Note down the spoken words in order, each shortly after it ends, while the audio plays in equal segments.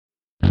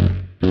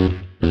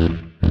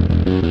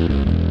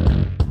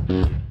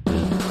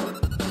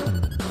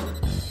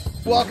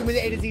Welcome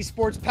into A to Z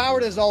Sports,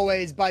 powered as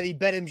always by the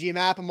BetMGM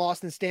app. I'm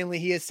Austin Stanley.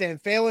 He is Sam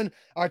Phelan,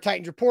 our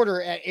Titans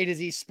reporter at A to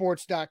Z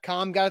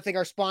Sports.com. Got to thank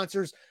our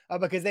sponsors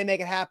because they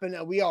make it happen.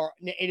 We are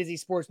A to Z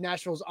Sports,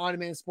 Nashville's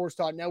on-demand sports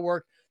talk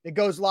network that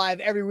goes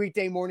live every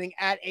weekday morning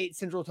at 8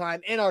 Central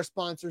Time. And our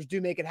sponsors do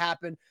make it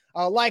happen.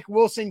 Like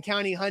Wilson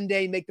County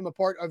Hyundai, make them a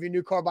part of your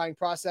new car buying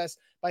process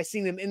by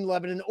seeing them in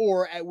Lebanon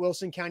or at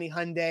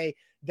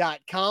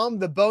WilsonCountyHyundai.com.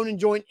 The Bone and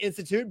Joint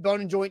Institute,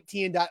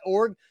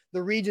 boneandjointtn.org,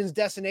 the region's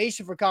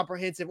destination for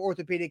comprehensive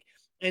orthopedic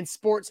and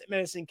sports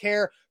medicine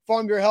care.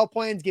 Farm Bureau Health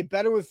Plans. Get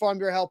better with Farm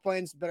Bureau Health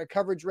Plans. Better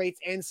coverage rates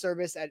and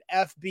service at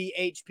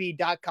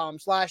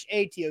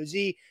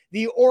fbhp.com/ATOZ.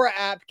 The Aura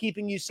app,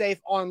 keeping you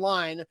safe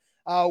online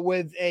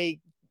with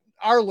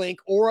our link,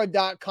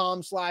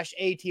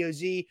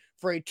 aura.com/ATOZ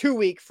for a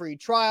 2-week free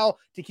trial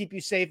to keep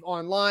you safe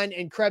online.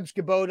 And Krebs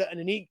Kubota, an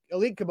elite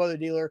Kubota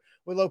dealer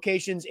with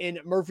locations in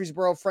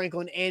Murfreesboro,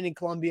 Franklin, and in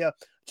Columbia.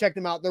 Check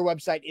them out. Their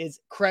website is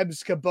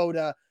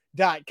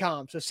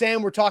KrebsKubota.com. So,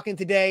 Sam, we're talking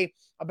today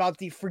about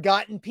the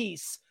forgotten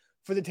piece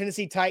for the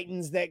Tennessee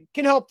Titans that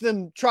can help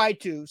them try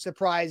to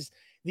surprise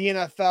the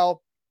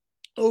NFL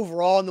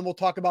overall. And then we'll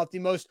talk about the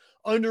most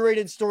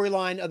underrated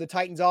storyline of the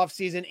Titans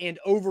offseason and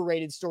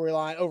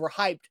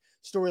overhyped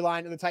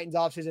storyline of the Titans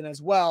offseason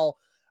as well.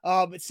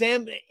 But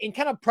Sam, in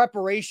kind of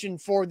preparation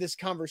for this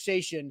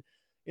conversation,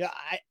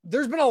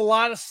 there's been a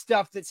lot of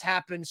stuff that's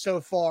happened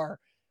so far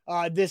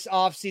this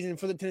offseason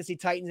for the Tennessee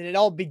Titans. And it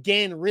all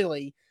began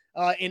really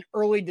in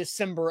early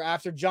December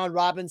after John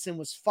Robinson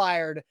was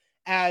fired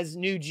as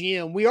new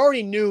GM. We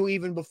already knew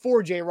even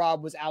before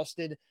J-Rob was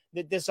ousted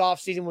that this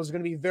offseason was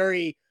going to be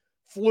very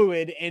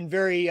fluid and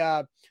very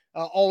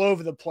all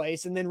over the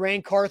place. And then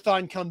Ran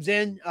Carthon comes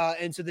in.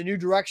 And so the new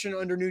direction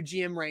under new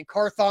GM Ran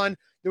Carthon,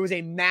 there was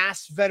a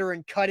mass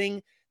veteran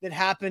cutting that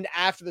happened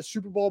after the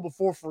Super Bowl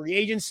before free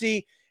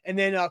agency. And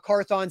then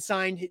Carthon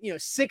signed,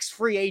 6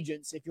 free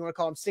agents, if you want to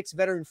call them 6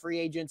 veteran free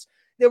agents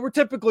that were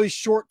typically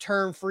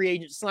short-term free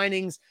agent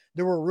signings.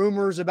 There were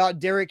rumors about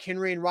Derrick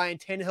Henry and Ryan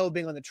Tannehill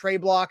being on the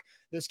trade block.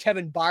 There's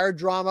Kevin Byard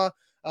drama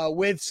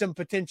with some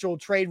potential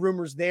trade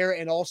rumors there,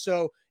 and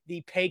also the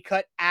pay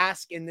cut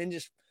ask, and then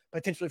just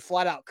potentially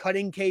flat out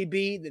cutting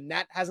KB. Then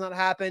that has not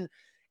happened.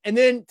 And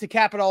then to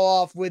cap it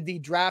all off with the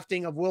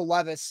drafting of Will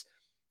Levis,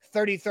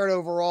 33rd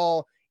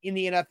overall in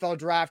the NFL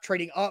draft,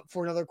 trading up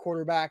for another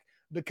quarterback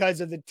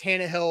because of the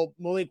Tannehill,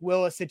 Malik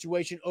Willis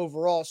situation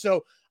overall.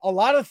 So a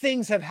lot of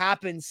things have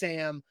happened,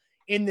 Sam,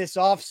 in this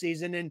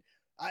offseason. And,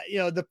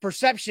 the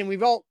perception, we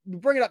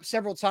bring it up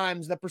several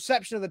times, the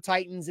perception of the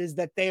Titans is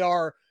that they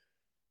are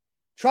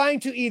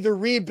trying to either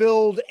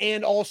rebuild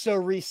and also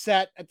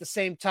reset at the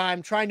same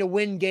time, trying to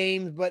win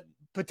games, but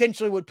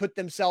potentially would put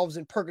themselves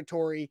in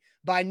purgatory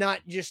by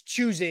not just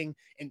choosing.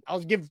 And I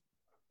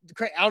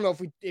don't know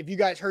if you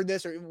guys heard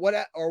this or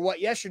what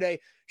yesterday.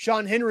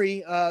 Sean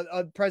Henry,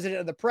 president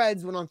of the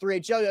Preds, went on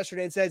 3HL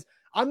yesterday and says,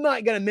 I'm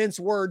not going to mince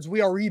words. We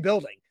are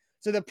rebuilding.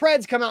 So the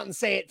Preds come out and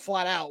say it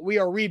flat out. We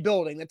are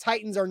rebuilding. The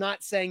Titans are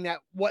not saying that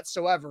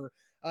whatsoever.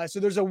 So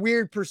there's a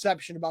weird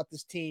perception about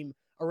this team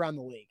around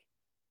the league.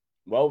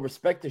 Well,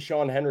 respect to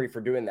Sean Henry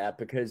for doing that,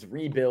 because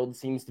rebuild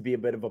seems to be a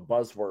bit of a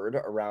buzzword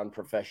around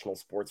professional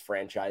sports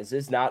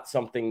franchises, not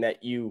something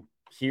that you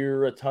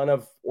hear a ton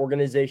of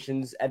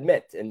organizations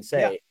admit and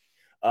say.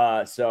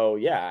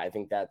 Yeah. I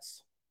think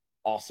that's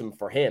awesome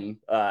for him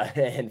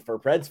and for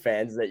Preds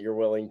fans that you're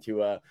willing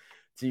to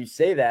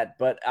say that.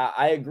 But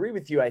I agree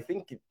with you. I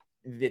think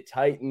the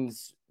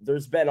Titans,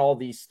 there's been all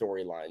these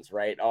storylines,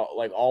 right?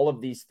 All of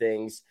these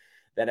things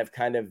that have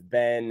kind of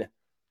been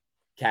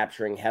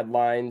capturing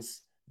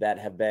headlines, that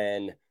have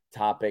been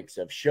topics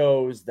of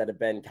shows, that have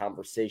been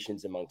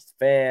conversations amongst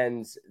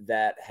fans,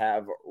 that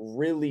have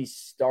really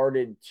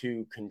started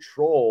to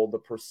control the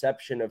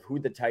perception of who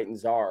the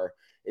Titans are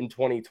in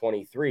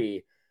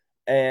 2023.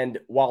 And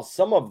while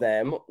some of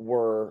them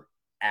were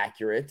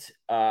accurate,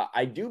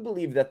 I do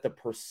believe that the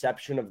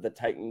perception of the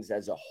Titans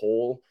as a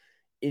whole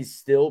is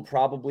still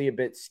probably a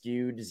bit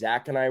skewed.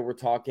 Zach and I were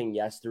talking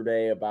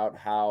yesterday about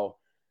how,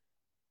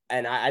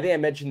 and I think I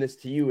mentioned this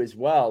to you as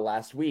well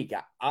last week,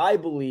 I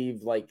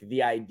believe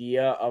the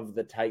idea of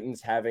the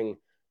Titans having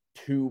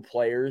 2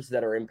 players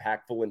that are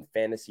impactful in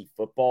fantasy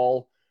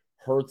football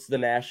hurts the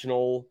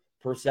national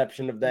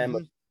perception of them,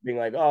 of being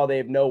like, oh, they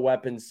have no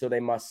weapons, so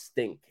they must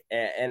stink.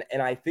 And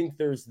I think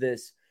there's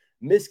this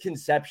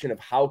misconception of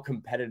how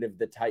competitive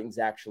the Titans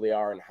actually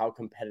are and how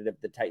competitive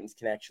the Titans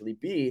can actually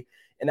be.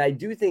 And I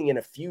do think in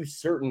a few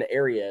certain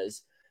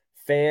areas,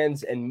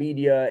 fans and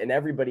media and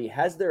everybody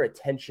has their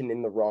attention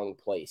in the wrong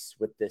place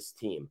with this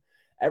team.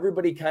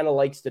 Everybody kind of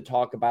likes to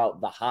talk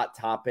about the hot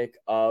topic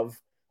of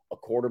a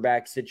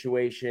quarterback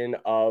situation,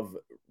 of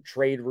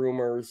trade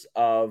rumors,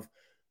 of,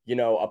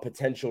 a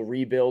potential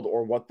rebuild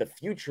or what the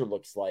future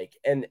looks like.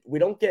 And we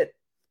don't get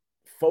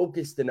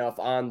focused enough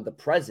on the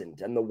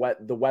present and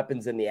the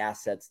weapons and the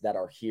assets that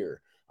are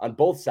here on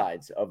both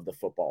sides of the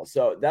football.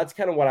 So that's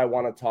kind of what I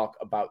want to talk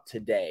about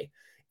today,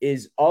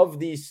 is of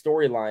these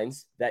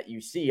storylines that you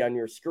see on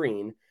your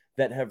screen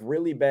that have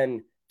really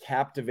been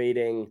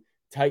captivating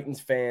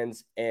Titans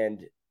fans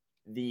and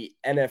the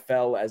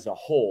NFL as a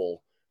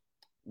whole,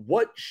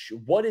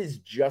 what is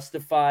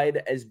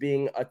justified as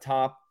being a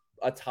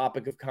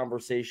topic of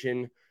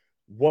conversation?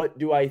 What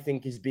do I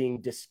think is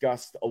being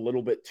discussed a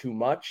little bit too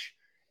much?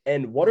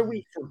 And what are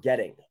we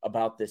forgetting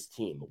about this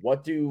team?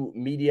 What do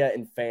media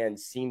and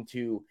fans seem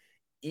to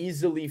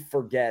easily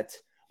forget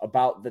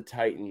about the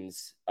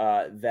Titans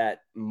that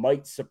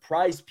might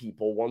surprise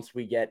people once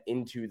we get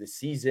into the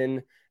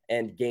season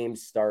and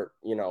games start,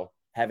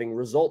 having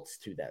results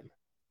to them?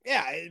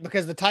 Yeah,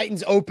 because the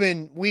Titans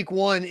open week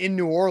 1 in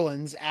New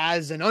Orleans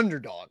as an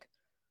underdog.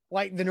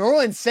 Like the New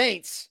Orleans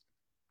Saints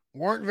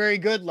weren't very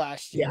good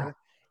last year. Yeah.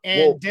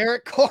 And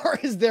Derek Carr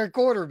is their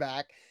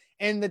quarterback.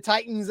 And the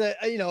Titans,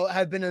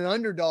 have been an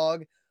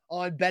underdog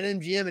on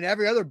BetMGM and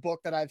every other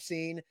book that I've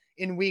seen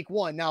in week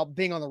 1. Now,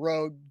 being on the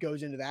road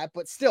goes into that.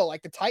 But still,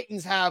 like the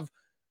Titans have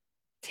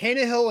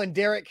Tannehill and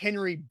Derrick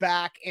Henry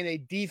back in a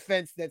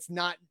defense that's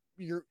not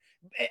your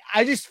 –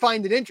 I just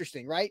find it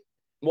interesting, right?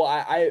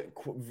 Well,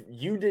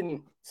 you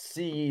didn't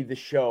see the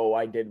show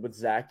I did with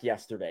Zach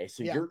yesterday,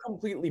 so you're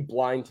completely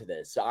blind to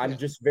this. So I'm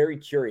just very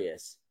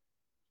curious.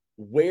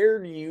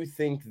 Where do you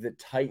think the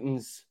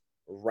Titans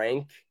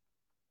rank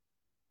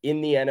in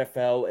the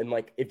NFL? And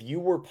like, if you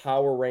were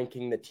power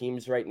ranking the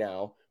teams right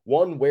now,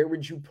 1, where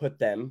would you put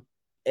them?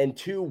 And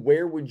 2,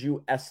 where would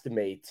you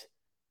estimate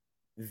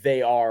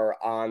they are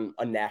on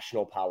a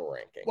national power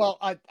ranking? Well,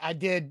 I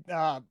did.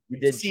 You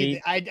did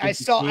cheat. I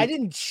saw. I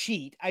didn't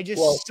cheat. I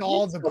just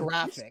saw the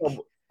graphic.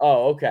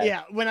 Oh, okay.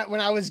 Yeah, when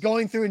I was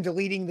going through and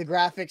deleting the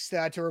graphics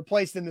to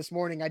replace them this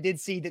morning, I did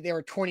see that they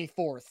were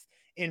 24th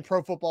in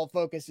Pro Football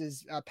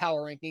Focus's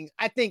power rankings.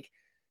 I think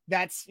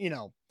that's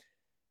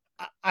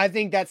I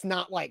think that's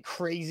not like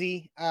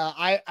crazy.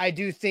 I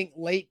do think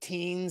late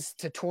teens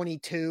to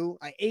 22,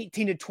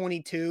 18 to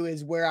 22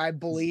 is where I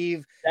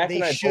believe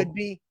they should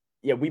be.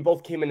 Yeah, we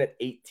both came in at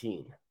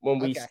 18 when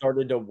we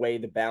started to weigh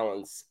the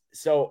balance.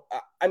 So,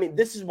 I mean,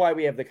 this is why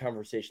we have the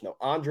conversation, though.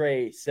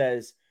 Andre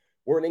says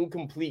we're an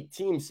incomplete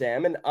team,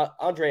 Sam. And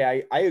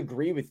Andre, I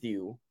agree with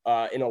you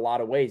in a lot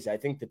of ways. I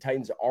think the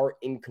Titans are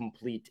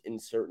incomplete in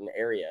certain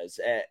areas.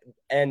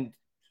 And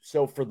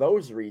so for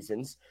those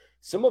reasons,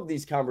 some of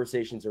these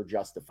conversations are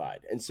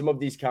justified. And some of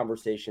these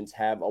conversations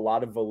have a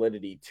lot of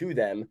validity to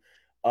them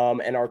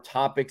and are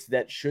topics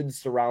that should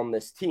surround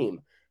this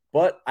team.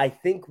 But I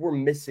think we're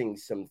missing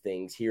some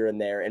things here and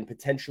there and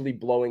potentially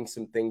blowing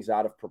some things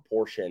out of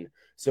proportion.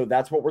 So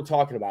that's what we're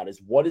talking about,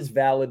 is what is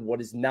valid, what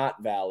is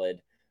not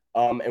valid,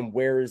 and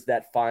where is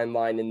that fine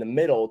line in the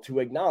middle to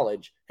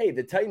acknowledge, hey,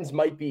 the Titans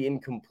might be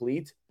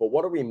incomplete, but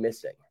what are we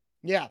missing?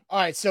 Yeah.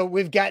 All right. So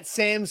we've got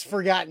Sam's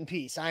forgotten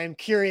piece. I am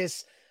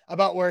curious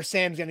about where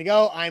Sam's going to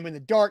go. I'm in the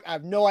dark. I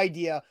have no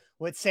idea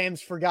what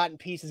Sam's forgotten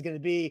piece is going to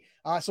be.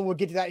 So we'll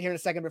get to that here in a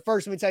second. But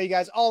first, let me tell you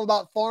guys all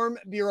about Farm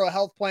Bureau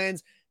Health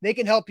Plans. They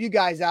can help you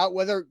guys out,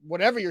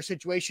 whatever your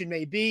situation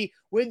may be,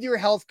 with your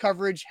health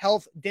coverage,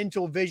 health,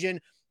 dental, vision.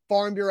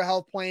 Farm Bureau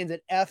Health Plans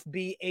at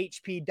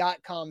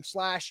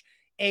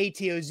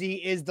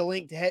fbhp.com/ATOZ is the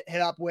link to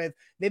hit up with.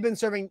 They've been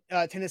serving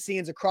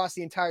Tennesseans across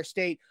the entire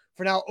state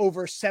for now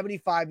over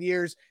 75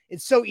 years.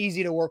 It's so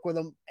easy to work with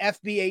them.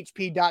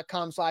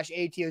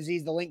 fbhp.com/ATOZ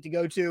is the link to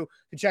go to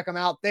check them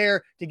out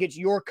there, to get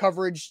your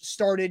coverage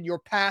started, your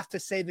path to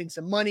saving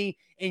some money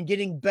and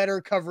getting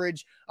better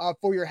coverage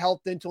for your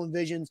health, dental, and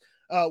visions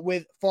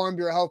with Farm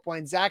Bureau Health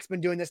Plan. Zach's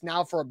been doing this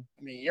now for a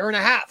year and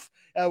a half.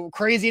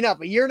 Crazy enough,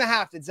 a year and a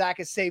half that Zach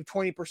has saved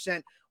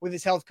 20% with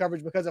his health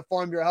coverage because of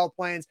Farm Bureau Health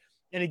Plans.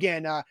 And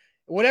again,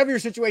 whatever your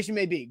situation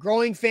may be,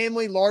 growing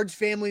family, large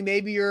family,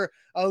 maybe you're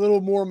a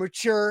little more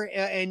mature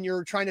and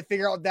you're trying to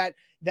figure out that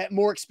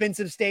more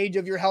expensive stage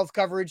of your health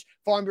coverage,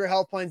 Farm Bureau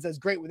Health Plans does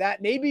great with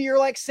that. Maybe you're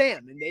like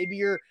Sam, and maybe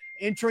you're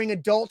entering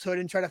adulthood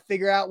and trying to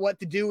figure out what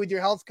to do with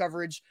your health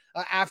coverage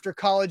after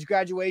college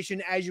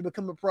graduation as you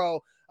become a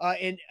pro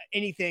in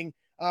anything.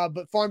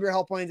 But Farm Bureau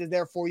Health Plans is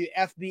there for you.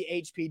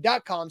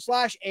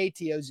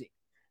 fbhp.com/ATOZ.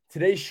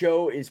 Today's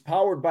show is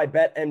powered by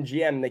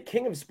BetMGM, the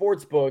king of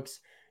sportsbooks.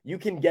 You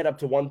can get up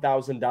to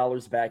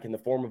 $1,000 back in the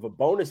form of a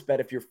bonus bet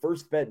if your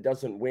first bet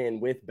doesn't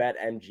win with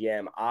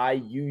BetMGM. I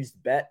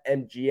used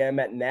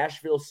BetMGM at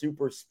Nashville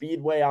Super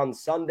Speedway on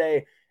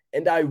Sunday,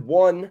 and I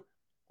won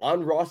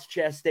on Ross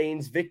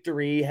Chastain's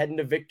victory, heading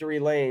to victory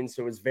lane.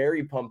 So I was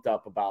very pumped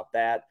up about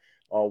that,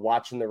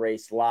 watching the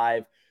race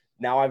live.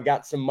 Now I've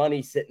got some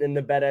money sitting in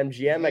the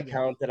BetMGM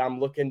account that I'm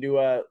looking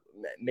to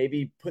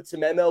maybe put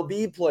some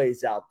MLB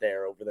plays out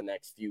there over the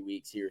next few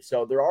weeks here.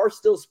 So there are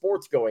still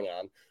sports going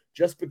on,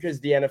 just because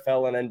the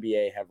NFL and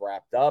NBA have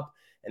wrapped up.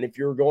 And if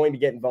you're going to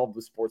get involved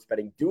with sports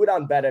betting, do it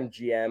on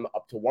BetMGM,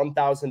 up to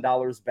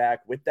 $1,000 back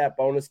with that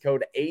bonus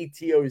code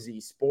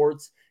ATOZ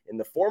Sports in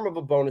the form of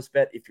a bonus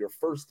bet if your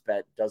first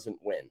bet doesn't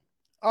win.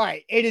 All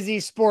right, A to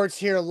Z Sports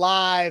here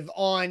live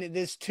on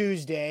this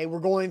Tuesday. We're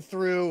going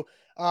through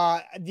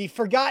the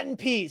forgotten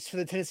piece for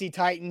the Tennessee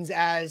Titans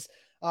as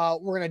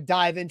we're going to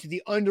dive into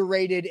the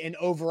underrated and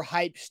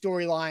overhyped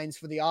storylines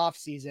for the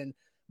offseason.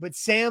 But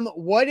Sam,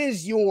 what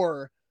is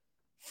your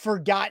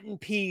forgotten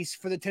piece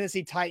for the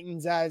Tennessee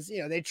Titans as,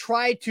 they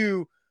try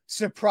to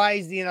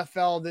surprise the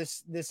NFL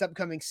this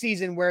upcoming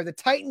season, where the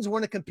Titans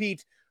want to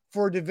compete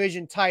for a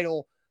division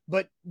title,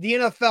 but the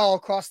NFL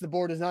across the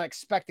board is not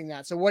expecting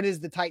that. So what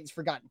is the Titans'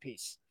 forgotten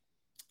piece?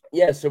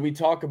 Yeah, so we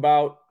talk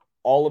about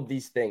all of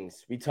these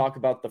things. We talk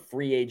about the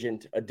free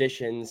agent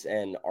additions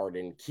and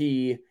Arden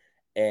Key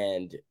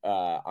and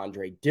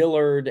Andre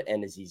Dillard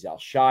and Azeez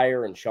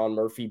Al-Shaair and Sean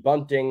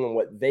Murphy-Bunting and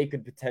what they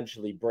could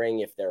potentially bring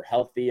if they're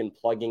healthy and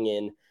plugging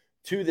in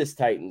to this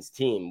Titans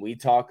team. We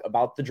talk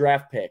about the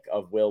draft pick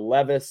of Will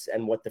Levis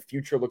and what the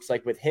future looks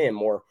like with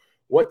him, or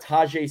what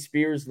Tyjae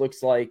Spears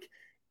looks like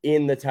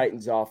in the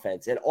Titans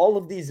offense, and all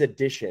of these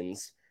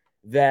additions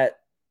that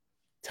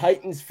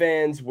Titans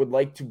fans would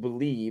like to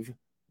believe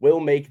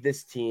will make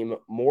this team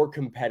more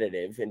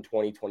competitive in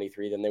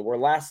 2023 than they were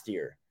last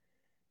year.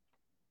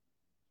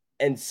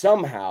 And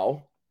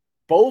somehow,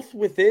 both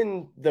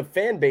within the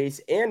fan base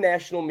and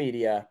national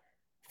media,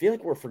 I feel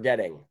like we're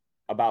forgetting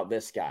about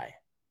this guy.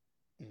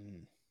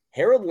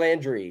 Harold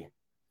Landry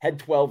had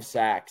 12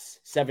 sacks,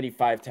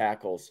 75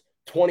 tackles,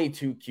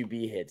 22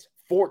 QB hits,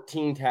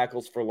 14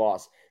 tackles for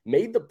loss,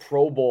 made the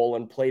Pro Bowl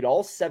and played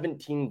all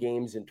 17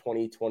 games in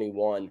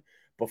 2021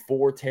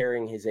 before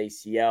tearing his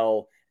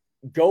ACL.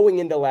 Going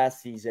into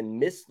last season,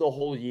 missed the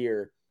whole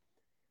year.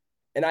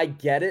 And I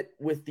get it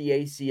with the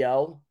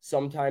ACL.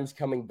 Sometimes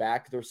coming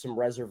back, there's some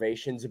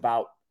reservations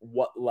about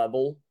what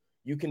level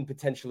you can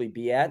potentially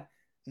be at.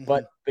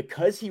 But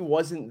because he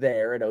wasn't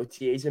there at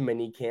OTAs and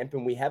minicamp,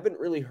 and we haven't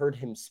really heard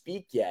him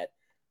speak yet,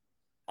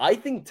 I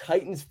think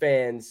Titans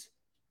fans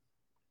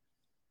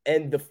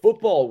and the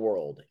football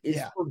world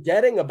is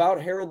forgetting about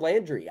Harold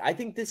Landry. I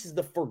think this is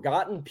the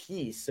forgotten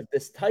piece of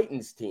this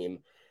Titans team,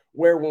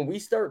 where when we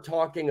start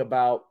talking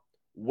about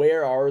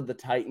where are the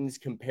Titans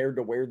compared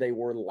to where they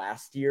were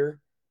last year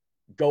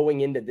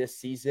going into this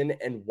season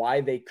and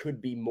why they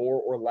could be more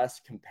or less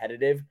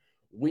competitive,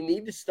 we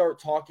need to start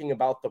talking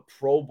about the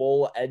Pro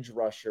Bowl edge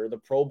rusher, the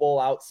Pro Bowl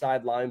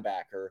outside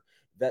linebacker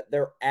that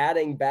they're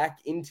adding back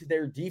into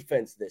their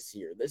defense this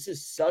year. This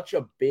is such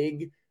a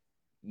big,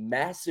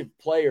 massive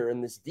player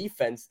in this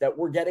defense that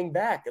we're getting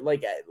back.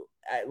 Like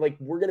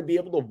we're going to be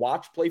able to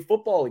watch play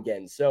football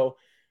again. So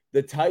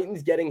the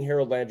Titans getting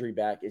Harold Landry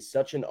back is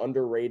such an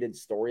underrated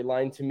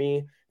storyline to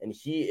me, and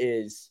he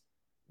is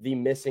the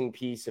missing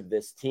piece of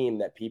this team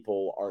that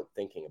people aren't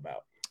thinking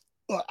about.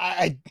 Well,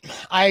 I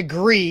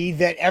agree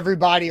that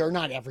everybody, or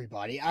not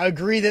everybody, I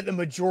agree that the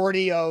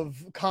majority of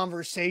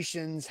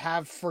conversations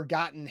have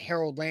forgotten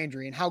Harold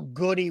Landry and how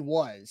good he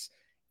was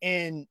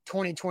in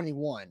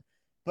 2021.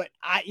 But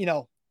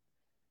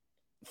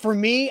for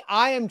me,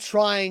 I am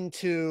trying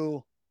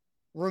to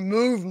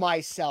remove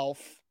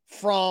myself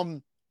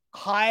from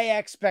high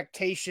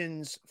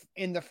expectations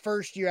in the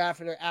first year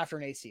after an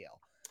ACL.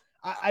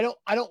 I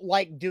don't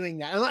like doing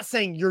that. I'm not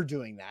saying you're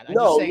doing that.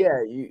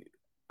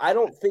 I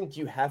don't think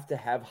you have to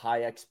have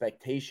high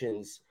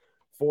expectations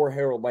for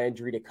Harold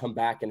Landry to come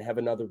back and have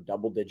another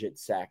double-digit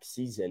sack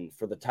season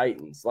for the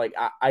Titans. Like,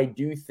 I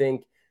do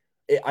think,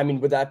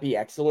 would that be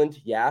excellent?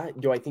 Yeah.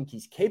 Do I think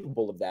he's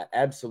capable of that?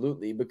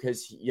 Absolutely,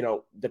 because,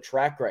 the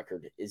track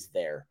record is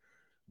there.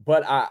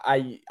 But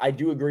I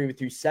do agree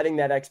with you. Setting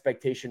that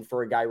expectation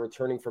for a guy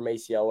returning from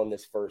ACL in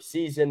this first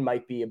season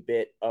might be a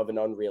bit of an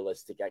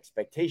unrealistic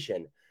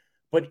expectation.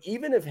 But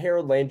even if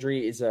Harold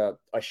Landry is a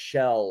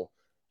shell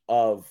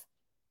of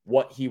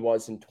what he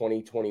was in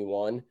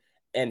 2021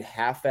 and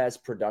half as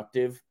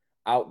productive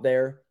out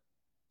there,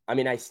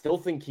 I still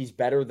think he's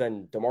better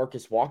than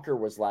DeMarcus Walker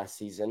was last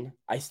season.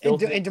 And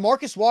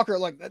DeMarcus Walker,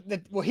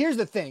 here's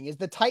the thing: is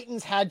the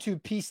Titans had to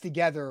piece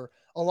together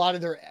a lot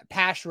of their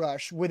pass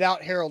rush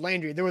without Harold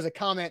Landry. There was a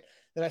comment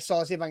that I saw.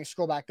 Let's see if I can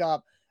scroll back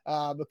up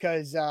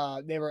because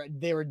they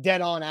were dead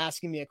on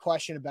asking me a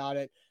question about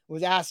it.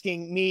 Was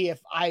asking me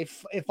if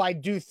I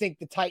do think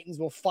the Titans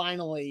will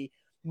finally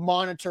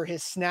monitor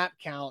his snap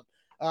count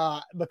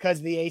because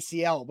of the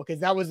ACL, because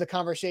that was the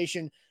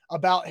conversation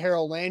about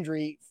Harold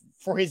Landry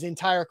for his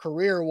entire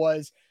career.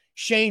 Was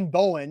Shane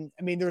Bowen.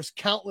 There's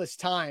countless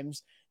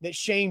times that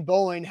Shane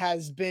Bowen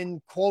has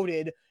been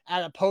quoted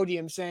at a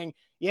podium saying,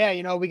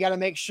 we got to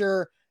make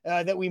sure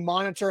that we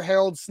monitor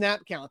Harold's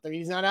snap count, that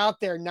he's not out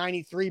there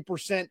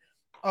 93%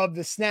 of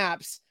the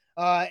snaps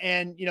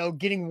and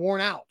getting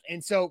worn out.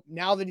 And so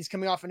now that he's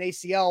coming off an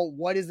ACL,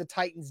 what is the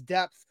Titans'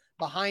 depth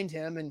behind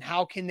him, and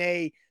how can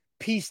they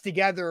piece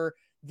together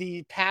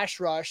the pass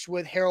rush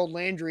with Harold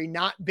Landry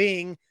not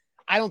being?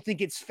 I don't think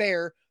it's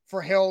fair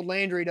for Harold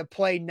Landry to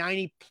play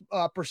 90%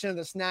 of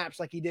the snaps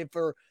like he did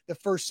for the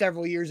first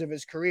several years of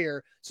his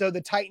career. So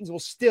the Titans will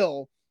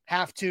still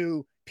have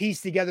to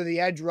piece together the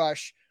edge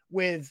rush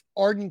with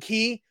Arden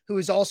Key, who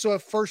is also a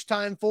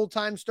first-time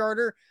full-time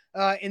starter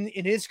in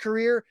his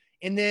career.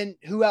 And then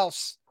who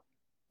else?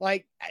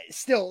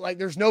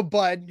 There's no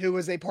Bud, who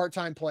was a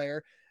part-time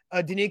player.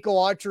 Danico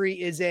Autry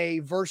is a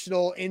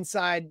versatile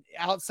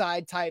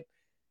inside-outside type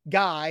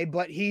guy,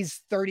 but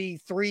he's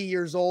 33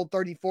 years old,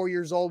 34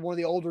 years old, one of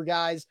the older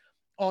guys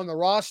on the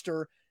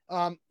roster.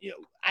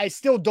 I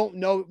still don't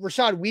know.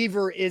 Rashad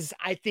Weaver is,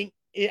 I think,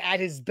 at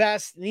his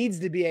best, needs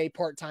to be a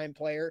part-time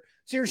player.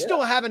 So you're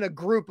still having a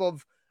group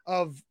of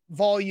of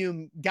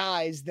volume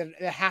guys that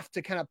have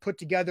to kind of put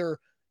together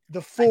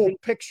the full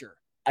picture.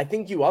 I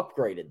think you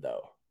upgraded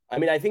though. I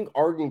mean, I think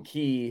Arden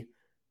Key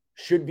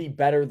should be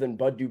better than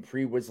Bud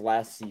Dupree was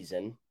last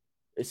season,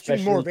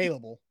 especially more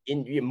available.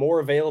 More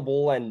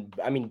available and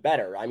I mean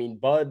better. I mean,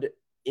 Bud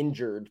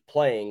injured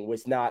playing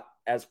was not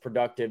as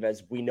productive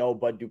as we know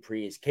Bud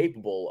Dupree is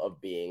capable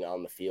of being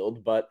on the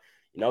field, but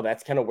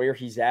that's kind of where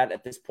he's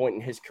at this point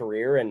in his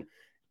career. And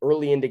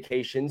early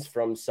indications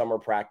from summer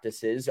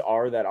practices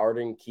are that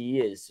Arden Key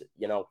is,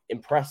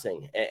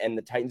 impressing, and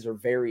the Titans are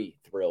very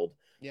thrilled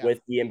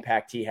with the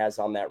impact he has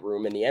on that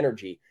room and the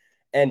energy.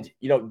 And,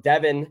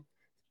 Devin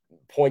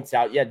points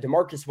out,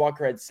 DeMarcus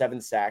Walker had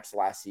 7 sacks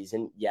last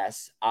season.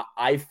 Yes,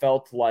 I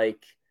felt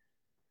like,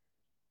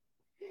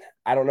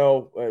 I don't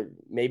know,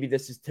 maybe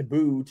this is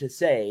taboo to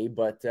say,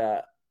 but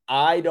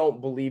I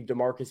don't believe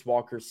DeMarcus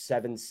Walker's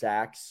 7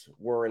 sacks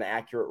were an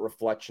accurate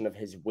reflection of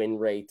his win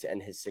rate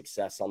and his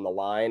success on the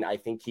line. I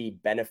think he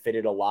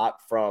benefited a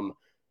lot from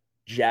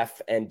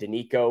Jeff and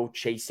Danico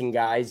chasing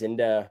guys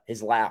into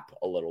his lap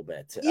a little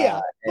bit. Yeah,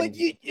 but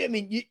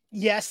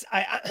yes,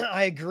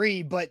 I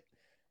agree, but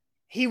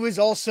he was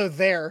also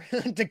there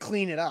to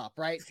clean it up,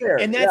 right? Fair.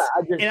 And that's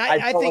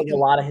I think like a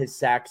lot of his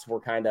sacks were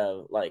kind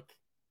of like.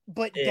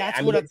 But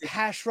that's what a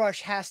pass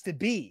rush has to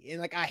be. And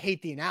like, I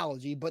hate the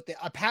analogy, but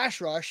a pass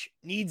rush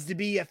needs to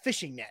be a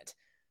fishing net,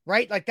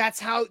 right? Like that's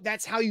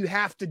how you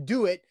have to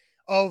do it.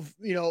 Of,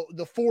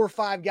 the 4 or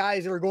 5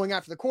 guys that are going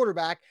after the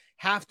quarterback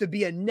have to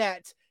be a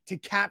net to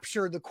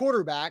capture the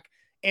quarterback.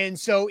 And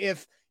so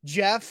if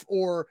Jeff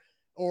or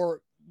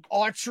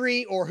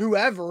Autry or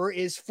whoever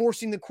is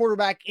forcing the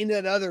quarterback into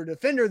the other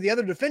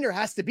defender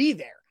has to be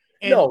there.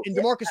 And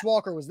DeMarcus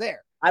Walker was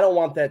there. I don't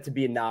want that to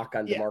be a knock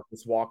on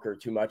DeMarcus Walker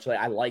too much. Like,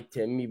 I liked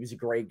him. He was a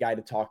great guy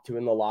to talk to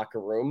in the locker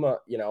room.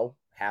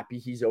 Happy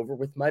he's over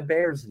with my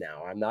Bears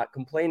now. I'm not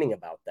complaining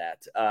about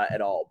that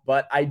at all.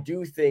 But I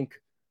do think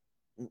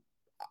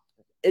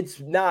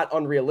it's not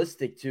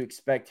unrealistic to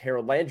expect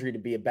Harold Landry to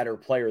be a better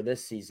player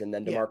this season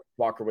than DeMarcus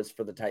Walker was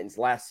for the Titans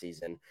last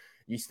season.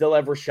 You still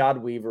have Rashad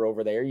Weaver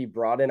over there. You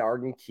brought in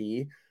Arden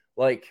Key.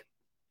 Like,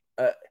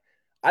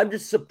 I'm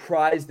just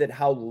surprised at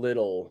how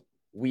little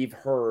we've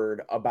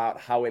heard about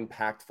how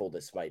impactful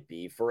this might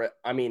be.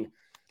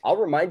 I'll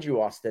remind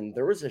you, Austin,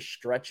 there was a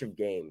stretch of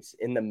games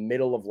in the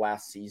middle of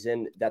last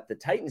season that the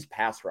Titans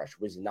pass rush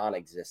was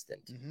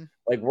non-existent. Mm-hmm.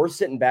 Like, we're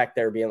sitting back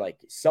there being like,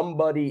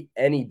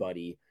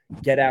 anybody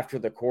get after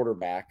the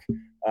quarterback.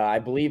 I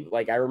believe,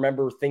 I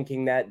remember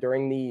thinking that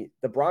during the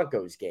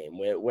Broncos game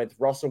with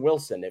Russell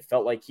Wilson, it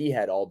felt like he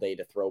had all day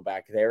to throw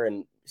back there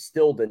and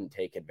still didn't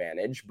take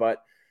advantage.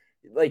 But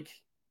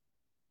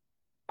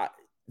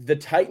the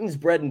Titans'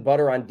 bread and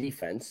butter on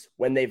defense,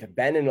 when they've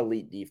been an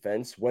elite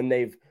defense, when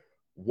they've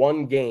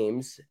won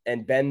games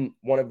and been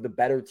one of the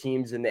better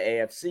teams in the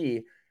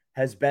AFC,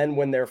 has been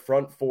when their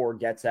front 4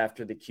 gets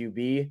after the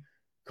QB,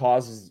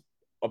 causes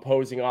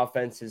opposing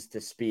offenses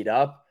to speed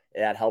up.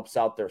 That helps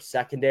out their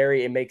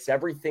secondary. It makes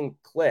everything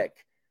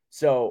click.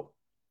 So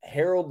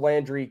Harold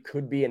Landry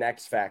could be an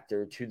X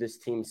factor to this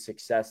team's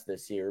success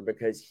this year,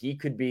 because he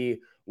could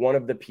be one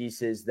of the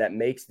pieces that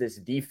makes this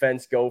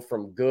defense go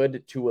from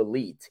good to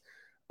elite.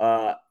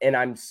 And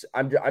I'm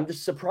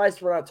just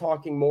surprised we're not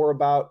talking more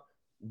about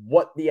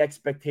what the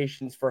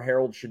expectations for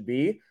Harold should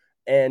be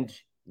and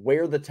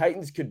where the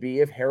Titans could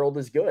be if Harold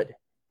is good.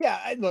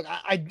 Yeah, look,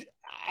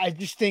 I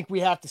just think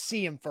we have to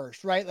see him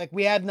first, right? Like,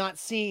 we have not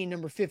seen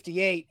number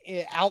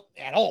 58 out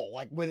at all,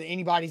 like with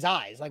anybody's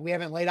eyes. Like, we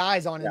haven't laid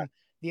eyes on him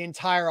the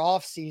entire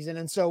offseason.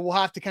 And so we'll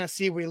have to kind of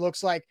see what he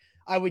looks like.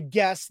 I would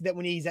guess that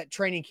when he's at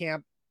training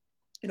camp,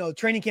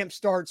 training camp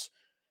starts,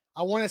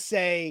 I want to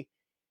say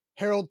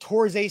Harold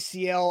tore his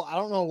ACL. I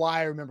don't know why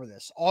I remember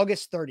this.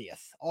 August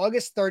 30th,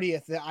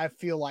 that I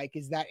feel like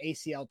is that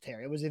ACL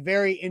tear. It was a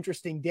very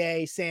interesting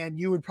day. Sam,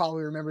 you would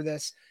probably remember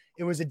this.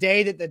 It was a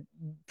day that the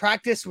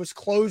practice was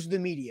closed to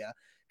the media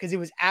because it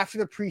was after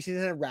the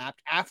preseason had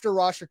wrapped, after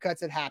roster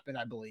cuts had happened,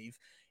 I believe,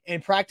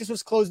 and practice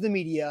was closed to the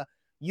media.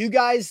 You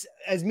guys,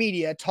 as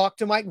media, talked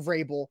to Mike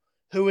Vrabel,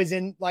 who is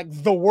in like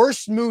the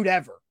worst mood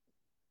ever,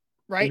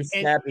 right? He was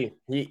snappy.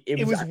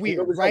 It was weird,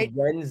 it was right?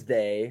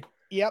 Wednesday.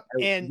 Yep.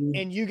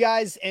 And you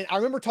guys, and I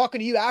remember talking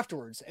to you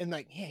afterwards and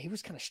like, yeah, he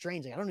was kind of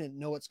strange. Like, I don't even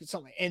know what's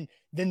something. And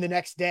then the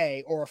next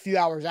day or a few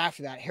hours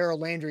after that, Harold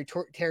Landry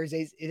tears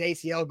his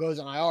ACL, goes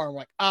on IR. I'm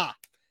like,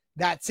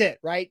 that's it.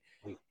 Right.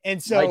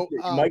 And so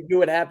Mike knew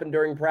what happened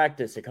during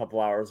practice a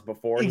couple hours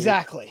before.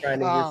 Exactly.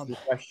 And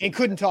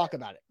couldn't talk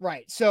about it.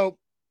 Right. So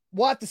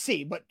we'll have to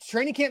see, but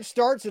training camp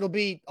starts. It'll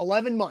be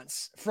 11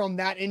 months from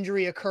that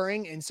injury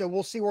occurring. And so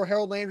we'll see where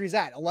Harold Landry's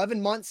at.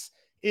 11 months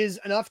is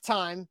enough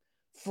time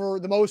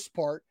for the most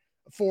part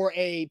for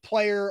a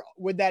player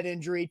with that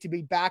injury to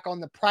be back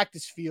on the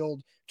practice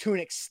field to an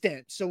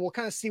extent. So we'll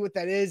kind of see what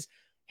that is.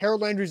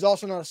 Harold Landry is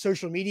also not a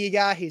social media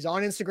guy. He's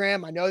on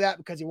Instagram. I know that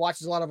because he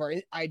watches a lot of our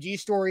IG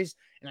stories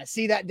and I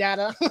see that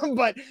data,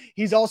 but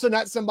he's also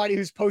not somebody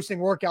who's posting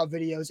workout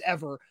videos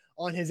ever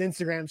on his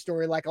Instagram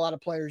story like a lot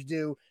of players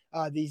do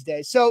these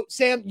days. So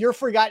Sam, your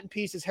forgotten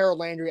piece is Harold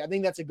Landry. I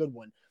think that's a good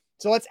one.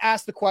 So let's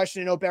ask the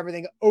question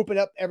and open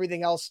up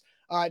everything else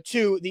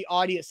to the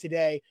audience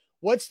today.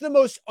 What's the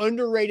most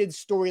underrated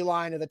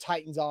storyline of the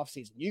Titans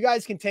offseason? You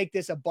guys can take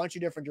this a bunch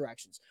of different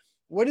directions.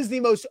 What is the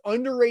most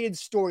underrated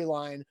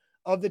storyline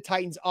of the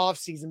Titans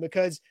offseason?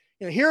 Because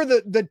here are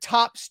the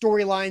top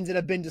storylines that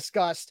have been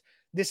discussed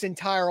this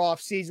entire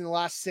offseason, the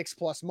last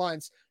 6+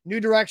 months. New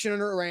direction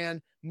under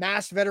Iran,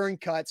 mass veteran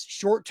cuts,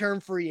 short-term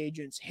free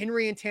agents,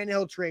 Henry and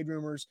Tannehill trade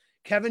rumors,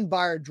 Kevin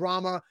Byard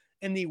drama,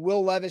 and the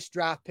Will Levis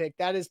draft pick.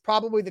 That is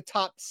probably the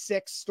top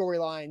 6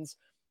 storylines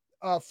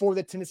for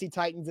the Tennessee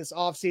Titans this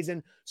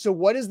offseason. So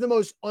what is the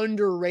most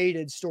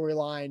underrated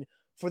storyline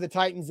for the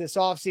Titans this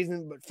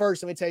offseason? But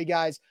first, let me tell you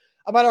guys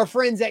about our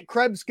friends at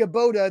Krebs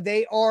Kubota.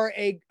 They are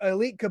a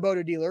elite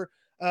Kubota dealer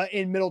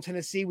in Middle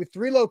Tennessee with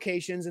 3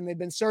 locations, and they've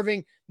been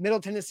serving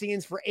Middle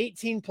Tennesseans for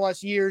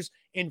 18+ years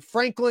in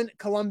Franklin,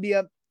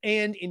 Columbia,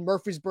 and in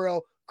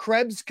Murfreesboro.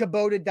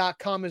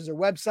 KrebsKubota.com is their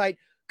website.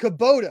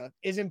 Kubota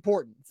is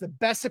important. It's the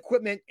best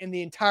equipment in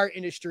the entire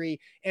industry,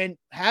 and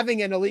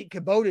having an elite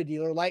Kubota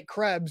dealer like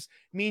Krebs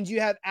means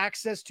you have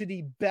access to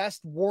the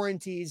best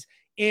warranties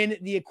in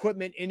the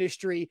equipment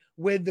industry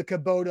with the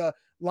Kubota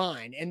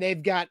line. And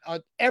they've got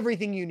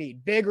everything you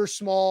need, big or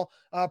small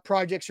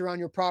projects around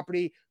your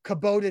property.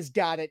 Kubota's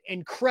got it.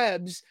 And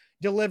Krebs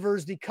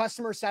delivers the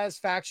customer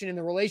satisfaction and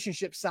the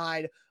relationship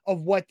side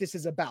of what this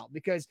is about.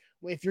 Because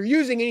if you're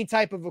using any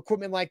type of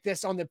equipment like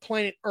this on the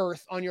planet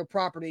Earth on your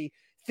property,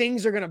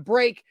 things are going to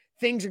break.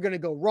 Things are going to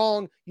go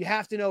wrong. You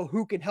have to know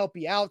who can help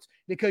you out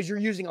because you're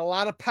using a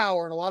lot of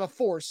power and a lot of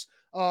force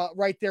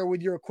right there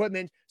with your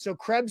equipment. So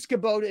Krebs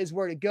Kubota is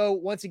where to go.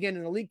 Once again,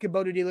 an elite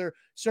Kubota dealer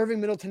serving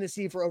Middle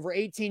Tennessee for over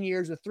 18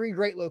 years with 3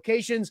 great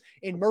locations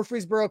in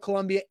Murfreesboro,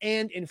 Columbia,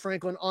 and in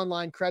Franklin.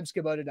 Online,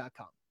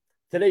 KrebsKubota.com.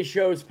 Today's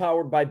show is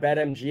powered by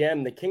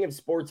BetMGM, the king of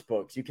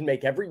sportsbooks. You can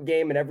make every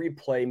game and every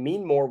play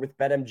mean more with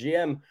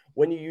BetMGM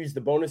when you use the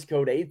bonus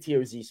code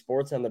ATOZ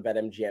Sports on the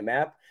BetMGM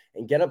app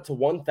and get up to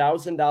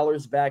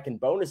 $1,000 back in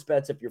bonus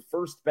bets if your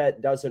first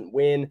bet doesn't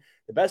win.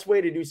 The best way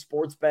to do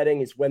sports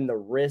betting is when the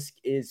risk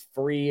is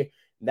free.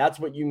 That's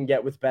what you can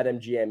get with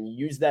BetMGM. You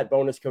use that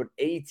bonus code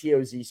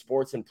ATOZ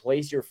Sports and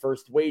place your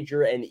first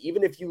wager, and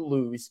even if you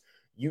lose,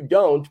 you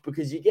don't,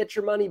 because you get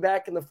your money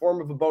back in the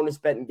form of a bonus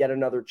bet and get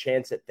another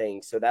chance at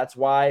things. So that's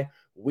why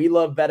we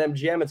love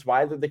BetMGM. It's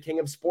why they're the king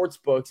of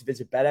sportsbooks.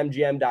 Visit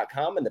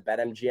BetMGM.com and the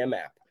BetMGM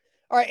app.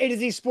 All right, A to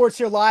Z Sports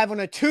here live on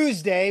a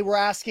Tuesday. We're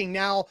asking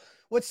now,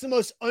 what's the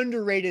most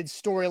underrated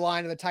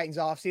storyline of the Titans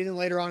offseason?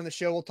 Later on in the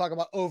show, we'll talk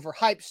about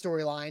overhyped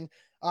storyline.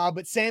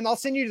 But Sam, I'll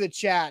send you to the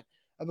chat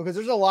because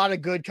there's a lot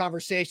of good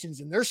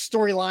conversations and there's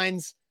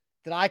storylines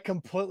that I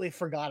completely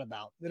forgot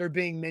about that are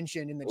being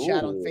mentioned in the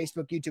chat on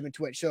Facebook, YouTube, and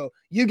Twitch. So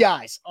you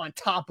guys on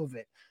top of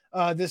it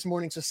this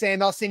morning. So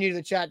Sam, I'll send you to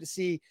the chat to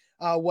see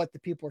what the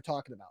people are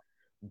talking about.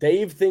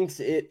 Dave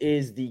thinks it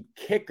is the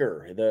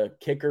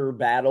kicker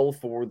battle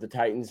for the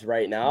Titans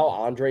right now.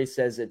 Andre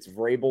says it's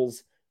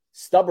Vrabel's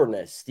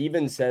stubbornness.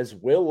 Steven says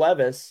Will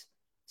Levis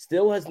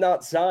still has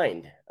not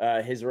signed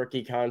his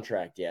rookie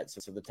contract yet.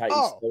 So the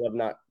Titans still have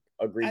not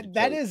agreed.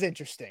 That is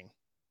interesting.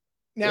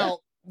 Now,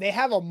 they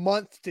have a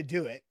month to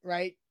do it,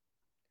 right?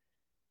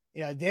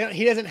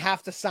 He doesn't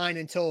have to sign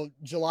until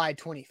July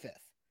 25th.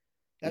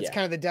 That's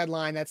kind of the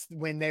deadline. That's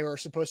when they were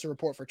supposed to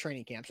report for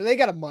training camp. So they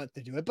got a month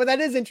to do it. But that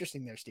is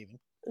interesting there, Steven.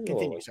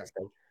 Continue,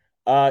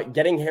 sorry.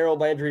 Getting Harold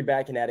Landry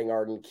back and adding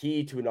Arden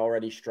Key to an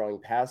already strong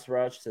pass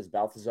rush, says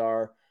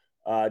Balthazar.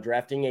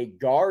 Drafting a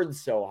guard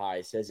so high,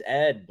 says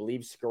Ed.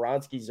 Believes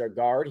Skoronski's our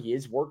guard. He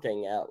is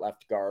working at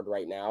left guard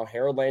right now.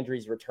 Harold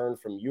Landry's return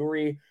from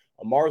Uri.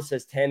 Amar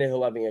says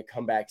Tannehill having a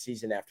comeback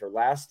season after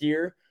last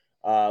year.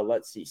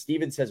 Let's see.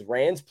 Steven says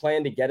Rand's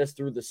plan to get us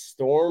through the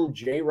storm.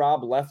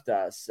 J-Rob left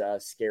us.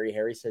 Scary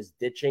Harry says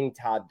ditching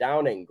Todd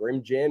Downing.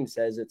 Grim Jim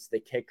says it's the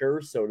kicker.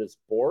 So does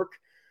Bork.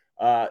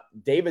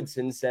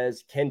 Davidson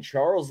says, can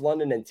Charles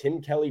London and Tim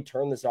Kelly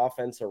turn this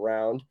offense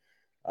around?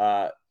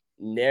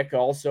 Nick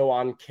also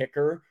on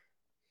kicker.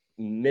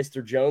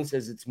 Mr. Jones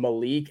says it's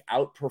Malik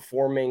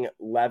outperforming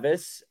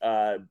Levis.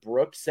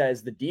 Brooke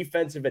says the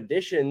defensive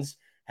additions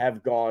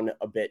have gone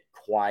a bit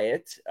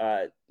quiet.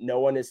 No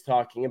one is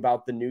talking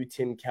about the new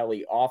Tim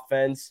Kelly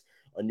offense,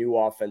 a new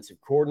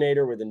offensive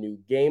coordinator with a new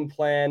game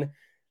plan.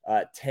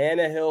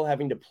 Tannehill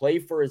having to play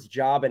for his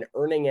job and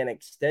earning an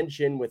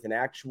extension with an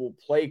actual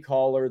play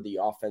caller, the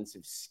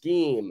offensive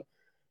scheme.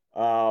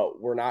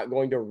 We're not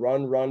going to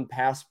run,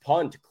 pass,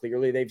 punt.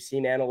 Clearly, they've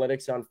seen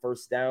analytics on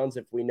first downs.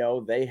 If we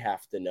know, they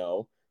have to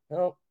know.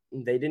 Well,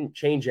 they didn't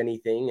change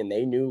anything, and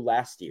they knew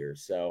last year.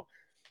 So,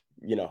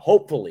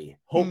 hopefully,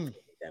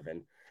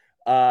 Devin.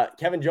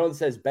 Kevin Jones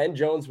says Ben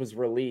Jones was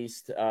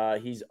released.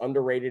 He's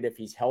underrated if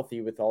he's healthy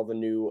with all the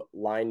new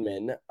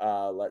linemen.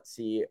 Let's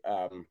see.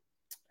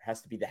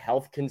 Has to be the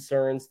health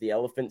concerns. The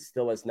elephant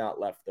still has not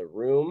left the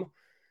room.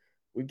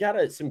 We've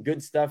got some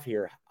good stuff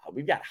here.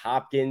 We've got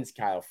Hopkins,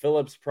 Kyle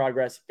Phillips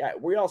progress.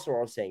 We also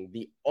are saying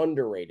the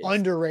underrated.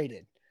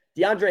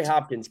 DeAndre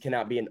Hopkins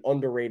cannot be an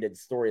underrated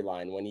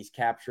storyline when he's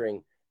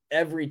capturing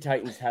every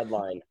Titans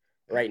headline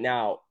right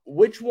now.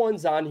 Which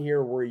ones on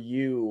here were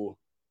you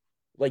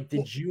Like,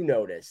 did you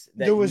notice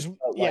that there was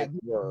yeah.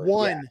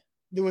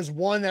 there was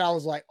one that I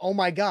was like, oh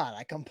my God,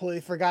 I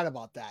completely forgot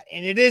about that.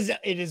 And it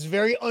is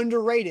very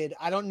underrated.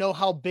 I don't know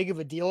how big of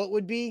a deal it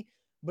would be,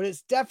 but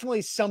it's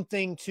definitely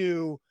something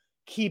to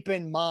keep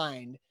in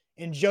mind.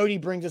 And Jody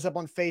brings us up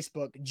on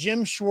Facebook.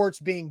 Jim Schwartz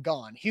being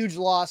gone, huge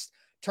loss,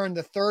 turned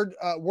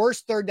the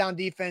worst third down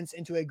defense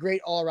into a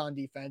great all around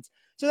defense.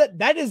 So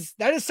that is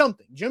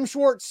something. Jim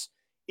Schwartz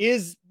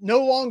is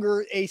no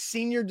longer a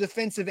senior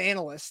defensive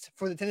analyst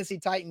for the Tennessee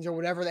Titans or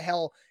whatever the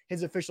hell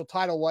his official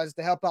title was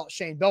to help out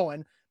Shane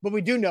Bowen. But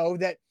we do know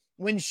that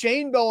when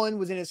Shane Bowen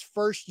was in his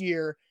first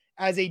year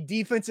as a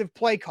defensive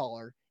play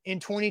caller in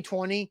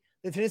 2020,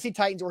 the Tennessee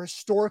Titans were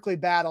historically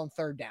bad on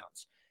third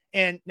downs.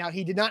 And now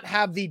he did not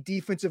have the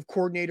defensive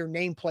coordinator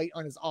nameplate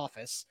on his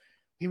office.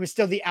 He was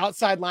still the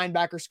outside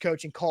linebackers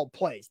coach and called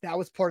plays. That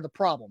was part of the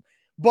problem.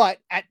 But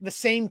at the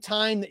same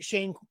time that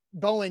Shane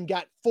Bowen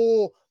got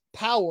full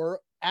power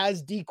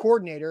as D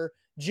coordinator,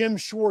 Jim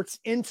Schwartz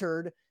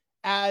entered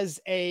as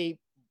a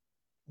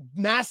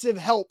massive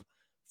help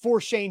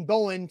for Shane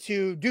Bowen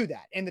to do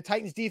that. And the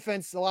Titans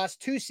defense the last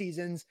 2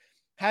 seasons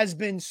has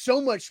been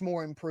so much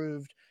more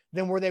improved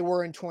than where they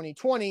were in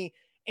 2020.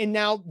 And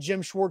now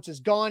Jim Schwartz is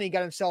gone. He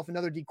got himself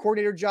another D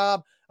coordinator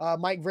job.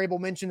 Mike Vrabel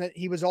mentioned that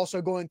he was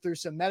also going through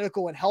some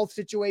medical and health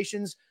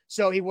situations.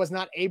 So he was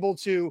not able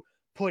to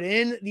put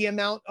in the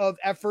amount of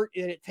effort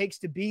that it takes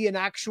to be an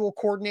actual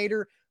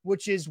coordinator,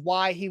 which is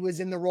why he was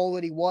in the role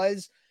that he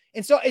was.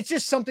 And so it's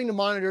just something to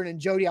monitor. And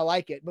Jody, I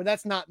like it, but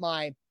that's not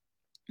my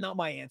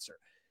answer.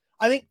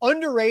 I think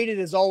underrated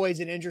is always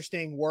an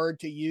interesting word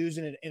to use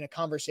in a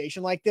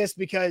conversation like this,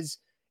 because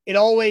it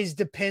always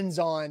depends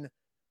on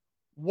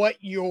what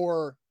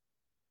your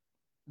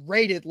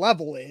rated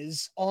level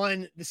is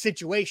on the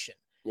situation.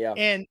 Yeah.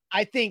 And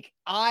I think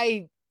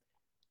I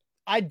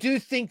do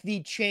think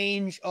the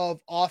change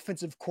of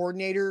offensive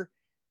coordinator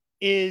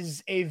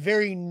is a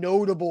very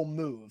notable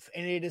move.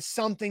 And it is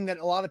something that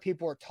a lot of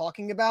people are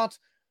talking about,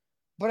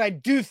 but I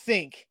do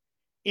think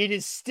it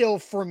is still,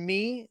 for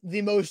me,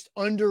 the most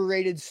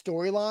underrated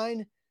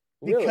storyline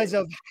because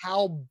of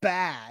how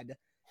bad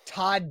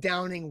Todd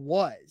Downing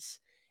was.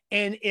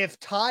 And if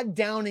Todd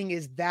Downing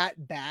is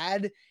that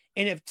bad,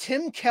 and if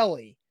Tim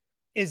Kelly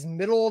is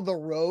middle of the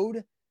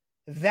road,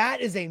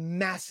 that is a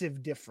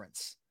massive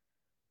difference.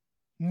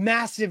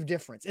 Massive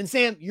difference. And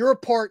Sam, you're a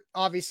part,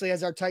 obviously,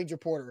 as our Titans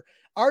reporter.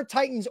 Our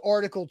Titans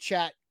article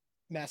chat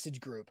message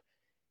group,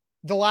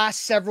 the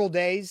last several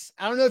days,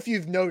 I don't know if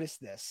you've noticed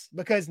this,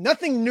 because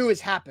nothing new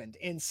has happened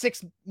in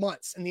 6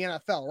 months in the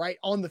NFL, right?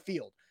 On the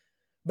field.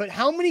 But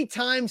how many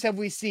times have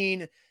we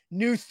seen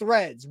new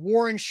threads,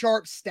 Warren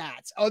Sharp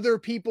stats, other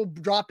people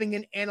dropping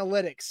in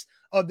analytics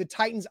of the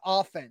Titans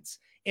offense?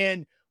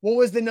 And what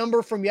was the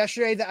number from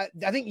yesterday?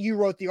 I think you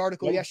wrote the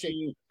article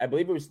yesterday. I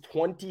believe it was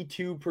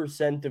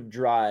 22% of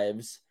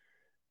drives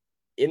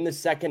in the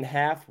second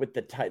half with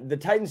the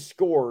Titans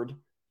scored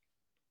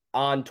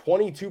on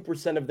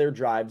 22% of their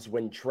drives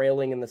when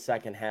trailing in the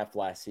second half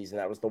last season.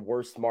 That was the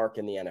worst mark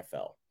in the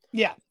NFL.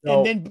 Yeah.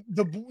 So, and then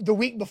the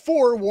week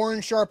before,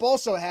 Warren Sharp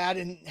also had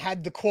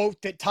the quote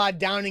that Todd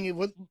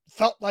Downing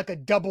felt like a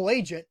double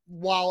agent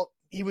while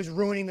he was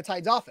ruining the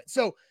Titans offense.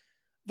 So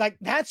like,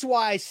 that's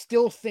why I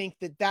still think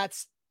that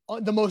that's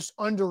the most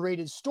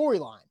underrated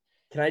storyline.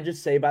 Can I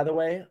just say, by the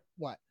way,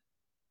 what?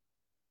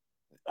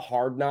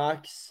 Hard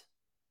Knocks,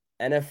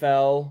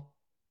 NFL,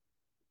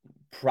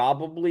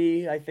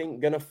 probably, I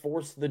think, going to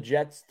force the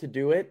Jets to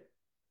do it.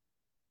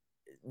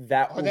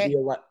 That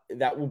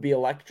will be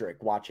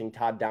electric, watching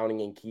Todd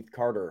Downing and Keith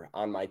Carter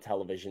on my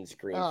television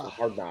screen for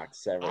Hard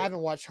Knocks. I haven't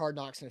watched Hard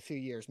Knocks in a few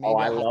years. Maybe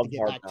I I'll have to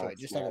get back to it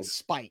just out of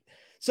spite.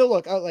 So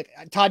look,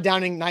 Todd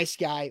Downing, nice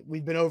guy.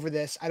 We've been over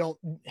this. I don't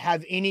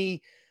have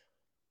any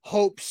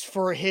hopes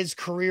for his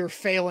career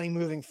failing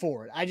moving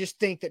forward. I just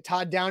think that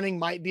Todd Downing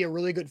might be a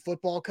really good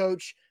football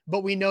coach,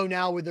 but we know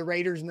now with the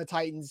Raiders and the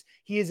Titans,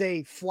 he is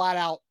a flat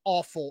out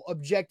awful,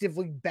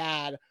 objectively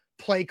bad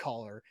play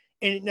caller.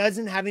 And it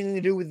doesn't have anything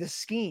to do with the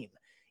scheme.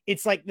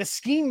 It's like the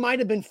scheme might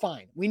have been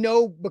fine. We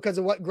know because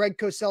of what Greg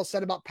Cosell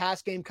said about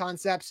pass game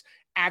concepts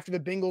after the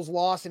Bengals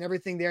loss and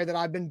everything there that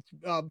I've been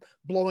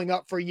blowing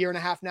up for a year and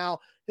a half now.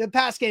 The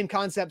pass game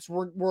concepts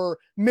were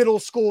middle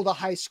school to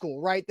high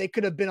school, right? They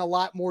could have been a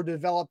lot more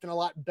developed and a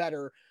lot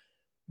better.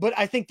 But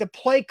I think the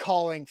play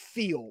calling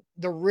feel,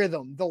 the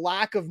rhythm, the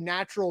lack of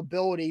natural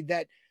ability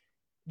that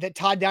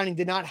Todd Downing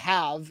did not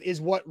have is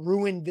what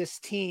ruined this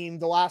team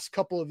the last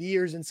couple of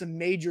years in some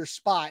major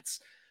spots.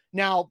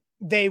 Now,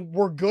 they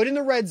were good in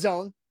the red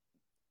zone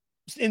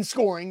in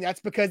scoring.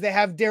 That's because they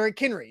have Derrick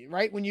Henry,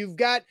 right? When you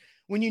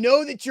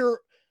know that you're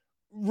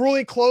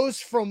really close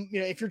from,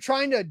 if you're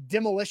trying to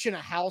demolition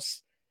a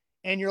house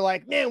and you're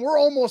like, man, we're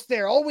almost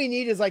there. All we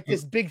need is like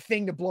this big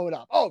thing to blow it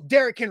up. Oh,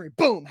 Derrick Henry,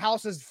 boom,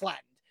 house is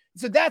flattened.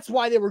 So that's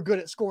why they were good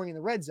at scoring in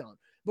the red zone.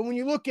 But when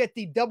you look at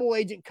the double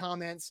agent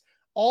comments,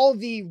 all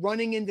the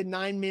running into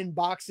 9-man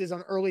boxes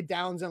on early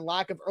downs and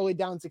lack of early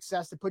down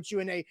success to put you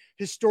in a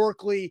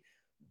historically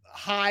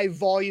high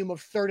volume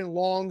of third and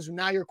longs.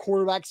 Now your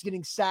quarterback's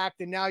getting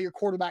sacked, and now your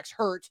quarterback's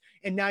hurt,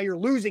 and now you're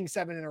losing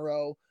 7 in a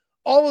row.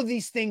 All of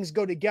these things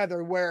go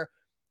together where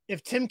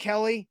if Tim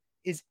Kelly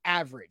is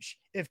average,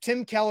 if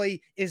Tim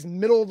Kelly is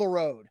middle of the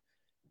road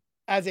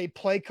as a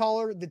play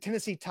caller, the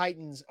Tennessee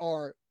Titans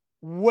are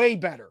way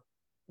better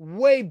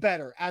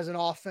as an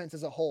offense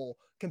as a whole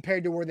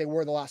compared to where they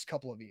were the last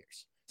couple of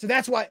years. So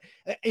that's why,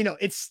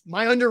 it's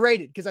my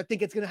underrated, because I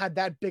think it's going to have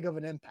that big of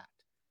an impact.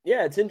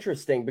 Yeah, it's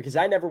interesting because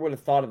I never would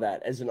have thought of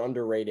that as an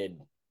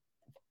underrated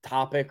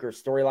topic or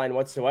storyline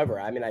whatsoever.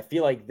 I mean, I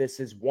feel like this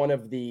is one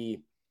of the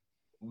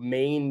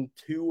main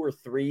 2 or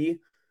 3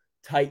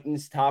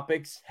 Titans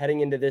topics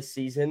heading into this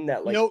season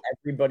that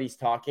everybody's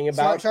talking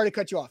about. Sorry to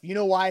cut you off. You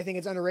know why I think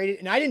it's underrated?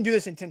 And I didn't do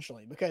this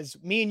intentionally because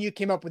me and you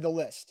came up with the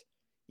list.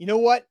 You know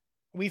what?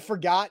 We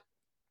forgot.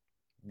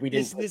 We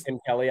didn't put Tim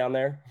Kelly on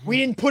there. We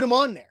didn't put him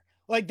on there.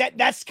 Like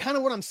that's kind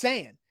of what I'm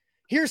saying.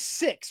 Here's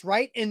 6,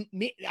 right? And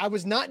I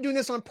was not doing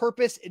this on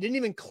purpose. It didn't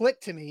even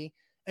click to me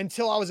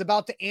until I was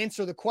about to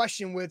answer the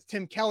question with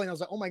Tim Kelly. And I was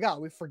like, oh my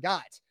God, we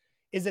forgot.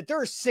 Is that there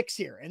are 6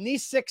 here. And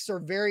these 6 are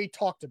very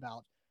talked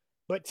about.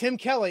 But Tim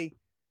Kelly,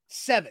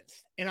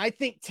 7th. And I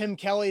think Tim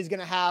Kelly is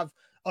going to have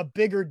a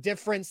bigger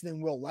difference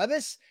than Will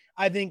Levis.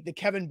 I think the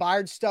Kevin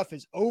Byard stuff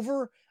is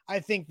over. I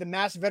think the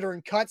mass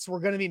veteran cuts were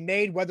going to be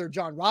made, whether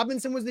John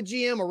Robinson was the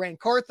GM or Rand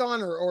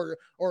Carthon or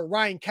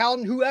Ryan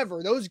Cowden,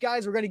 whoever. Those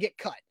guys were going to get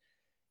cut.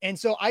 And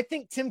so I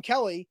think Tim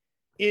Kelly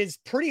is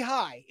pretty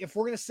high. If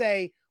we're going to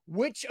say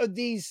which of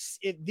these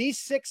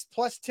 6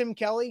 plus Tim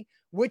Kelly,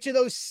 which of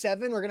those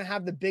 7 are going to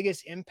have the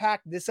biggest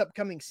impact this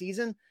upcoming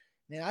season,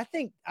 man,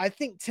 I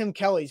think Tim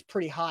Kelly's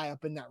pretty high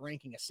up in that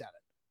ranking of 7.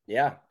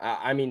 Yeah.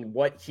 I mean,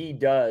 what he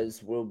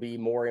does will be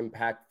more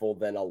impactful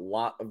than a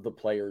lot of the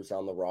players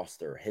on the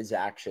roster. His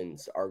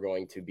actions are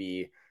going to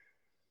be,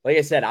 like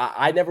I said,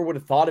 I never would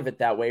have thought of it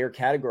that way or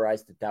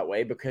categorized it that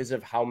way because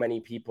of how many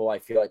people I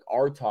feel like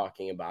are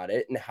talking about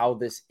it and how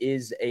this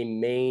is a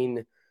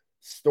main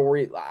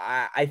story.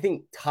 I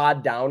think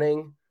Todd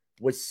Downing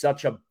was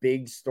such a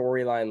big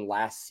storyline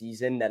last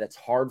season that it's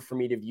hard for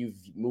me to view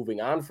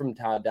moving on from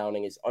Todd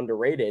Downing as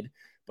underrated.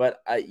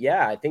 But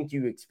yeah, I think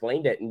you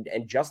explained it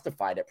and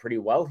justified it pretty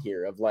well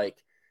here of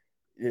like,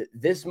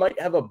 this might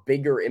have a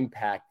bigger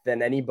impact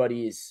than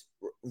anybody's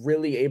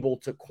really able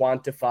to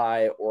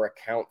quantify or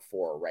account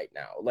for right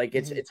now. Like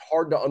it's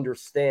hard to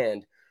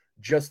understand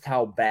just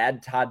how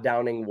bad Todd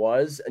Downing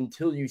was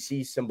until you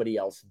see somebody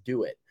else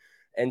do it.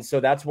 And so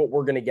that's what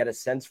we're going to get a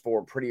sense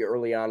for pretty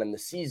early on in the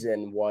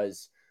season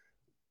was,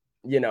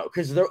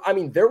 because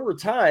there were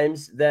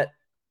times that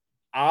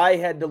I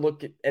had to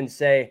look at and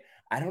say,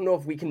 I don't know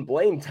if we can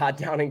blame Todd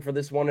Downing for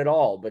this one at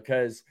all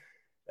because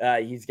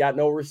he's got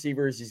no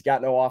receivers, he's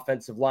got no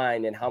offensive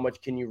line, and how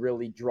much can you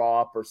really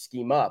draw up or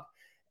scheme up?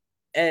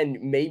 And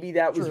maybe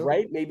that was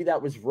right, maybe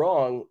that was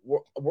wrong.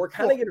 We're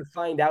kind of going to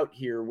find out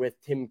here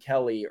with Tim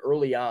Kelly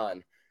early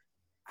on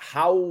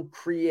how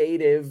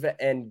creative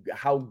and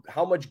how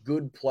much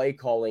good play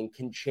calling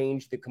can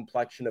change the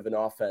complexion of an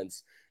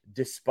offense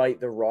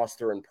despite the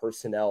roster and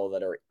personnel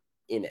that are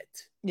in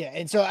it. Yeah,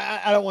 and so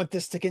I don't want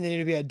this to continue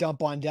to be a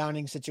dump on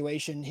Downing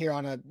situation here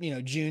on a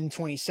June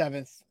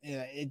 27th.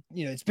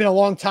 It's been a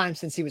long time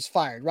since he was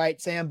fired, right,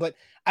 Sam? But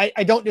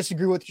I don't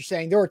disagree with what you're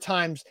saying. There were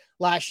times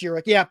last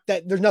year,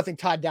 that there's nothing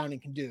Todd Downing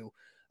can do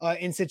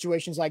in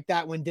situations like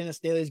that when Dennis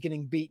Daly is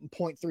getting beat in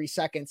 0.3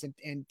 seconds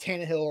and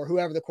Tannehill or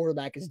whoever the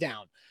quarterback is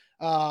down.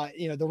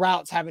 The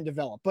routes haven't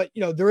developed, but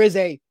there is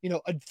a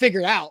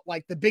figure it out,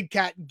 like the Big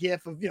Cat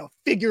gif of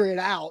figure it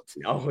out.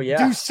 Oh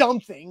yeah, do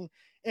something.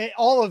 And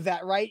all of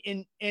that, right?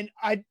 And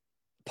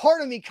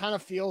part of me kind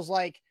of feels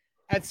like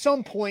at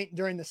some point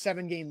during the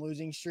 7-game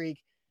losing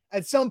streak,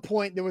 at some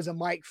point there was a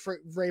Mike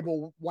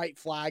Vrabel white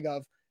flag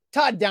of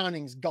Todd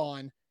Downing's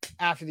gone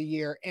after the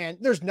year, and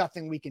there's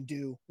nothing we can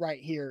do right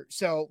here.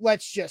 So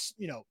let's just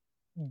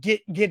get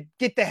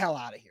the hell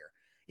out of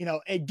here,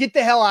 and get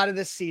the hell out of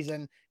this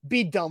season,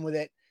 be done with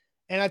it.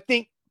 And I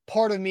think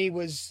part of me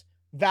was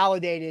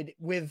validated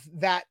with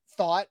that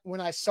thought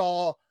when I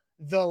saw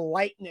the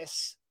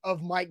lightness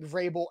of Mike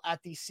Vrabel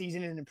at the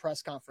season and in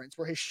press conference,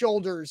 where his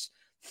shoulders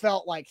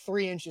felt like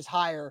 3 inches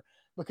higher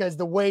because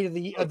the weight of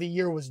the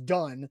year was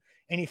done,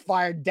 and he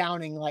fired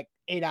Downing like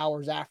 8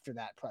 hours after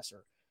that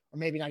presser, or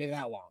maybe not even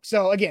that long.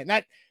 So again,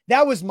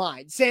 that was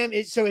mine. Sam,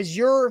 is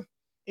your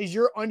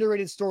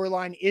underrated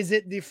storyline, is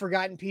it the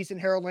forgotten piece in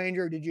Harold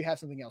Landry, or did you have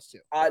something else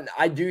too?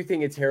 I do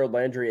think it's Harold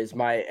Landry as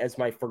my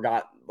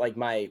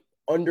my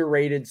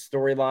underrated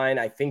storyline.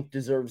 I think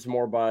deserves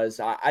more buzz.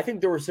 I think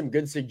there were some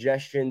good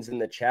suggestions in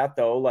the chat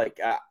though. Like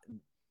a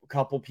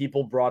couple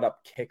people brought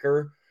up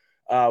kicker,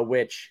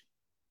 which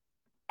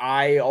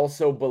I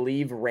also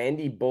believe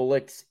Randy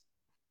Bullock's,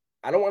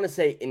 I don't want to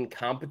say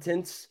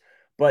incompetence,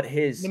 but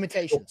his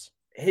limitations,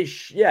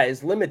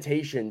 his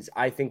limitations,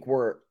 I think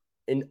were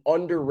an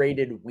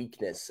underrated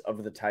weakness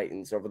of the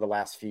Titans over the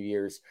last few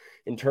years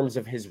in terms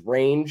of his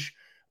range.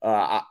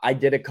 I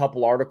did a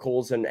couple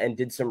articles and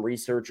did some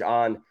research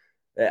on,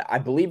 I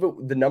believe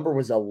the number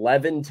was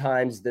 11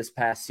 times this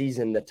past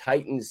season the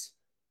Titans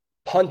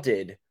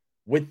punted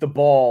with the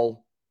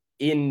ball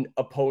in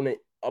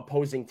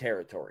opposing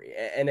territory.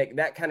 And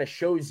that kind of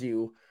shows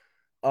you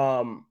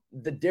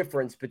the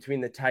difference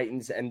between the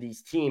Titans and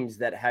these teams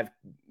that have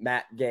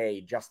Matt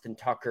Gay, Justin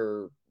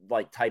Tucker,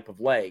 like type of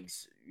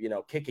legs,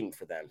 kicking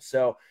for them.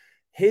 So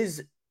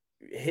his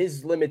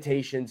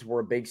limitations were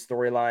a big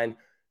storyline.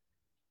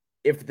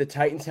 If the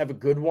Titans have a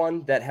good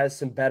one that has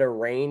some better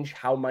range,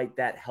 how might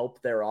that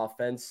help their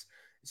offense,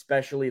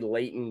 especially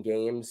late in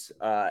games,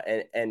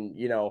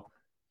 and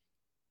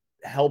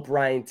help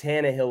Ryan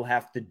Tannehill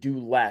have to do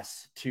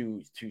less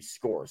to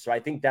score. So I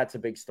think that's a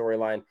big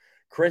storyline.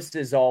 Chris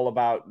is all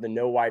about the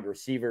no wide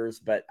receivers,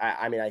 but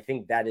I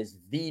think that is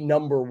the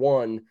number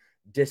one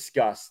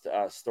discussed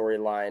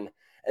storyline.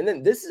 And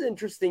then this is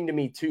interesting to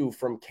me too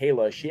from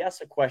Kayla. She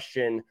asked a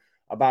question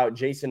about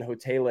Jason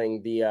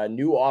Hoteling, the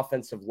new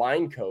offensive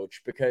line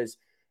coach, because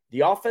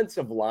the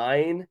offensive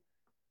line,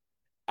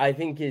 I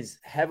think, is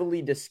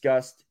heavily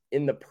discussed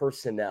in the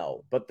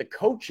personnel, but the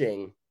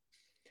coaching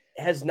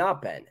has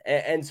not been.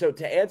 And so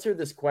to answer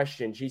this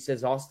question, she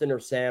says, Austin or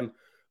Sam,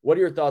 what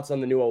are your thoughts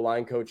on the new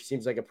O-line coach?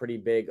 Seems like a pretty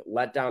big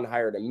letdown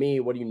hire to me.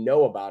 What do you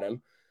know about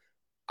him?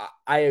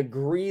 I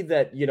agree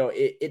that,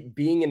 it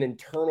being an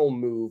internal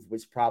move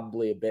was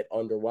probably a bit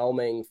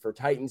underwhelming for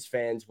Titans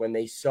fans when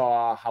they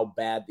saw how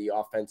bad the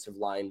offensive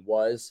line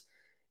was.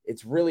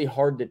 It's really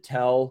hard to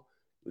tell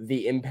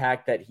the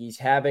impact that he's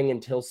having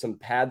until some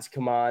pads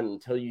come on,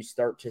 until you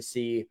start to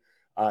see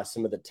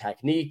some of the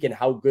technique and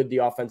how good the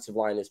offensive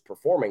line is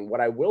performing. What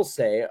I will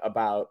say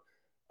about,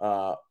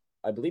 I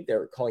believe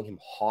they're calling him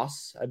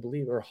Hoss,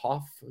 or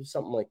Hoff, or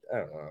something like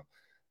that.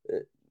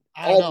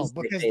 I don't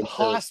know, because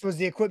Haas was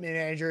the equipment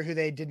manager who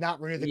they did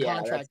not renew the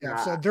contract of.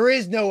 So there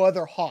is no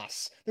other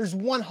Haas. There's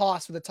one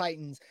Haas for the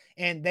Titans,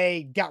 and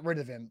they got rid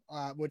of him,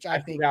 which I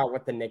think. Forgot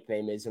what the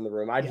nickname is in the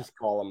room. I just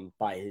call him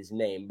by his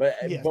name. But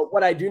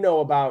what I do know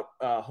about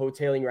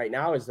Hoteling right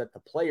now is that the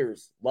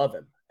players love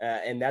him,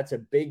 and that's a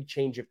big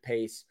change of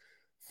pace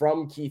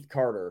from Keith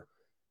Carter.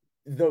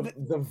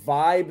 The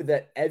vibe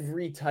that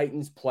every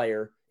Titans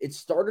player, it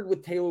started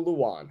with Taylor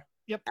Lewan.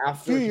 Yep. A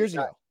few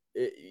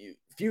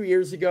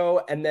years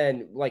ago, and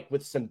then like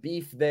with some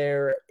beef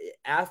there,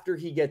 after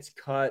he gets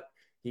cut,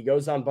 he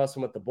goes on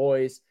Bussin' with the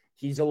Boys.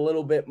 He's a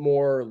little bit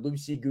more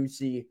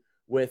loosey-goosey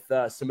with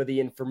some of the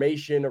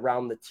information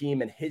around the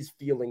team and his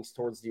feelings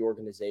towards the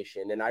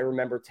organization. And I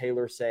remember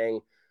Taylor saying,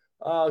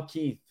 oh,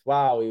 Keith,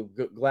 wow,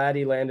 glad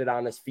he landed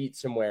on his feet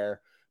somewhere.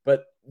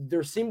 But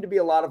there seemed to be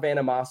a lot of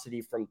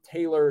animosity from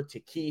Taylor to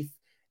Keith,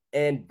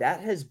 and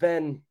that has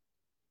been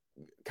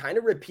kind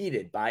of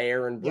repeated by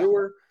Aaron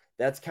Brewer.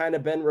 That's kind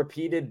of been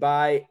repeated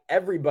by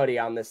everybody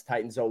on this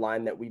Titans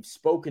O-line that we've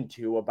spoken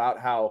to about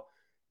how,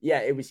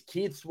 it was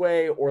Keith's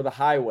way or the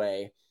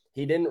highway.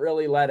 He didn't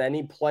really let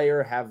any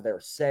player have their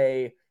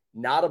say,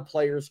 not a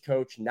player's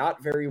coach,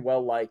 not very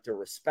well liked or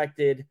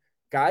respected.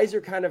 Guys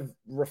are kind of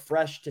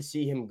refreshed to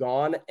see him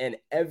gone, and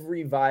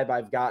every vibe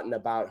I've gotten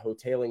about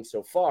Hoteling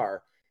so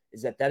far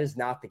is that is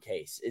not the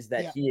case, is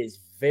that he is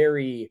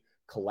very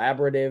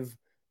collaborative.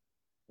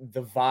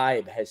 The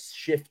vibe has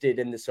shifted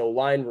in this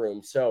O-line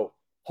room. So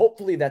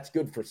hopefully that's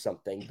good for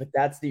something, but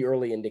that's the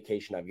early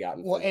indication I've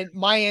gotten. Well, and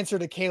my answer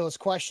to Kayla's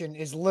question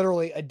is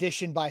literally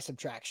addition by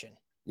subtraction.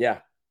 Yeah.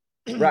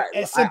 Right.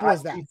 As simple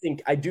as that.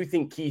 I do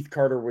think Keith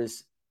Carter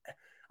was,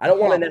 I don't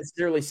want to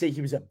necessarily say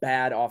he was a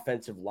bad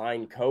offensive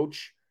line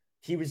coach.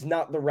 He was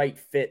not the right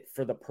fit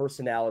for the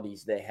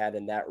personalities they had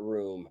in that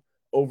room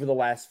over the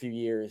last few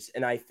years.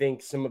 And I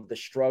think some of the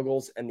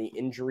struggles and the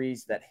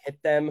injuries that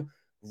hit them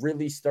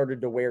really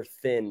started to wear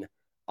thin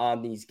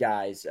on these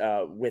guys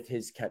with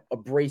his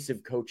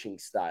abrasive coaching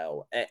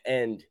style.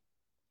 And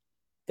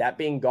that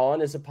being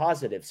gone is a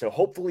positive. So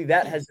hopefully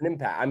that has an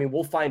impact. I mean,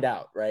 we'll find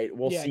out, right?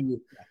 We'll see.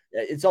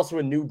 It's also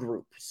a new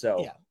group.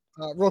 So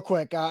real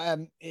quick,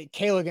 Kayla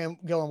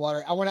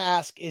Gillenwater, I want to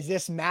ask, is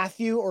this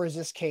Matthew or is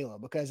this Kayla?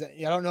 Because I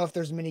don't know if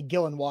there's many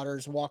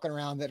Gillenwaters walking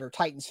around that are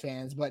Titans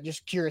fans, but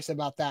just curious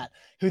about that,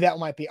 who that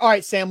might be. All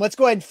right, Sam, let's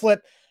go ahead and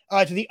flip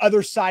to the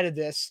other side of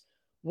this.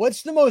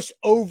 What's the most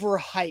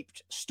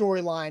overhyped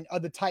storyline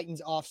of the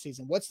Titans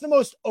offseason? What's the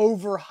most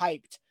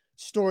overhyped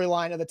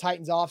storyline of the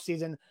Titans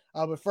offseason?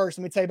 But first,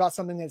 let me tell you about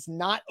something that's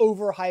not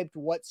overhyped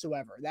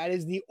whatsoever. That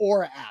is the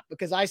Aura app,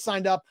 because I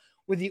signed up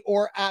with the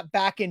Aura app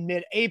back in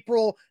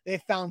mid-April. They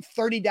found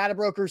 30 data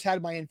brokers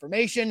had my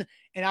information,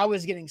 and I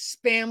was getting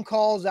spam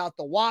calls out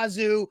the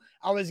wazoo.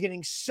 I was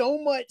getting so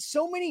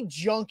many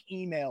junk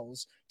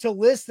emails to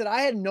lists that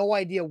I had no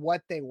idea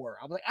what they were.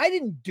 I'm like, I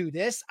didn't do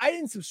this. I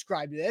didn't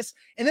subscribe to this.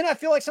 And then I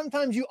feel like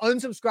sometimes you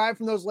unsubscribe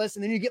from those lists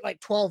and then you get like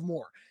 12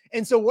 more.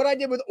 And so what I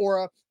did with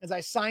Aura is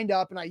I signed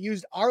up and I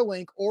used our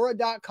link,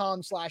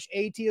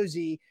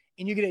 aura.com/ATOZ,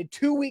 and you get a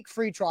 2-week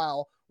free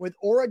trial with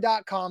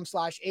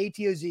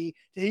aura.com/ATOZ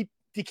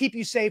to keep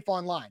you safe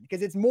online,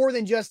 because it's more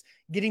than just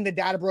getting the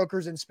data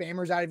brokers and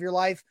spammers out of your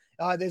life.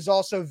 There's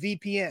also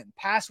VPN,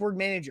 password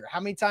manager. How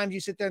many times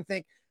you sit there and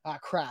think,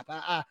 crap,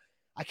 I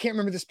can't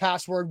remember this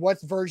password. What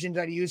version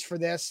did I use for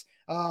this?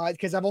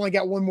 Because I've only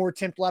got one more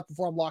attempt left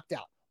before I'm locked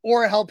out.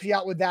 Aura helps you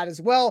out with that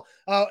as well.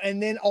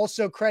 And then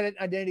also credit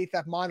identity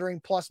theft monitoring,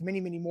 plus many,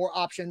 many more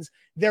options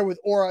there with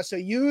Aura. So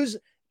use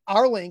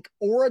our link,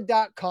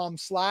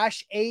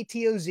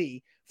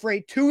 aura.com/ATOZ for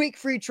a 2-week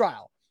free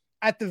trial.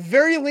 At the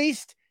very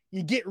least,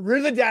 you get rid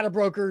of the data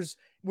brokers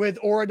with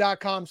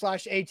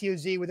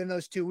aura.com/ATOZ within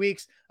those 2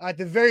 weeks, at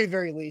the very,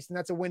 very least. And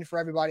that's a win for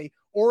everybody.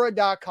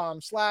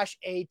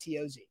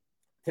 Aura.com/ATOZ.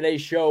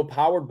 Today's show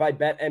powered by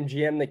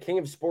BetMGM, the king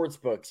of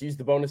sportsbooks. Use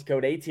the bonus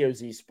code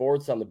ATOZ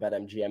Sports on the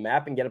BetMGM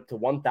app and get up to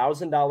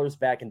 $1,000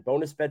 back in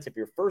bonus bets if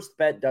your first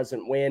bet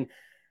doesn't win.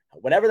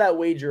 Whatever that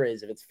wager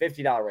is, if it's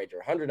 $50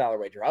 wager, $100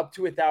 wager, up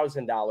to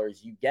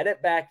 $1,000, you get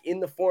it back in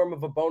the form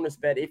of a bonus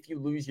bet if you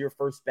lose your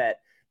first bet.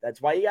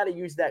 That's why you got to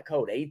use that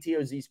code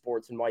ATOZ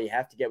Sports and why you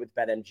have to get with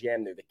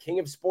BetMGM. They're the king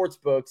of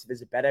sportsbooks.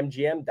 Visit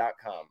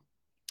BetMGM.com.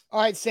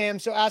 All right, Sam.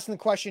 So asking the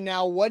question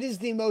now, what is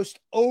the most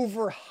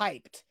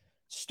overhyped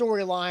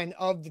storyline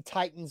of the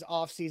Titans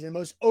offseason?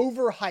 Most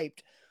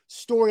overhyped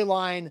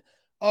storyline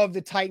of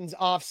the Titans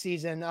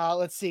offseason.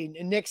 Let's see.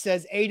 Nick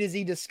says A to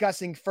Z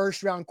discussing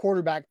first round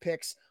quarterback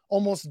picks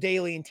almost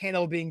daily and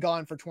Tannehill being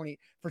gone for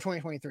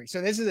 2023.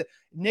 So this is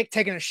Nick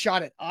taking a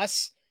shot at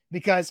us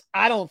because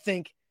I don't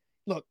think,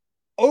 look,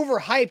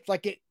 overhyped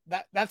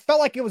that felt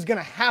like it was going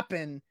to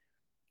happen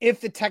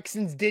if the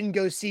Texans didn't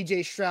go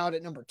CJ Stroud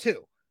at number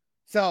 2.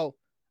 So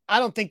I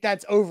don't think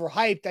that's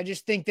overhyped. I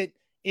just think that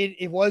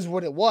it was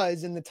what it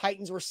was, and the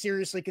Titans were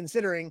seriously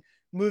considering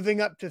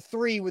moving up to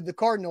 3 with the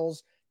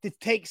Cardinals to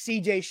take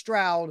CJ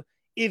Stroud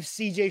if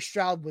CJ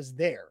Stroud was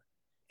there.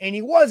 And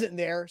he wasn't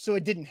there, so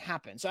it didn't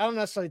happen. So I don't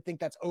necessarily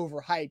think that's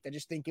overhyped. I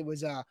just think it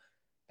was that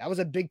was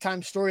a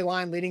big-time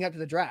storyline leading up to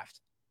the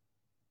draft.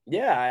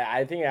 Yeah,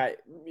 I think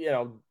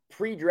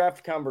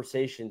pre-draft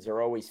conversations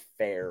are always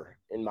fair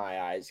in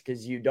my eyes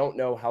because you don't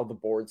know how the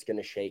board's going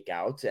to shake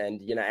out. And,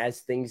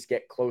 as things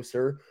get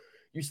closer,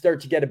 you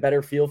start to get a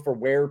better feel for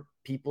where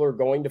people are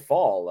going to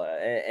fall.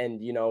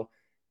 And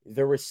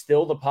there was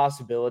still the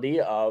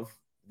possibility of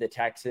the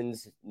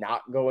Texans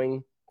not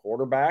going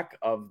quarterback,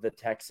 of the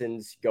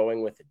Texans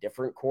going with a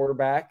different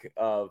quarterback,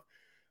 of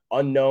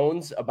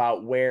unknowns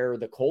about where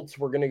the Colts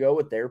were going to go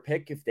with their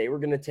pick, if they were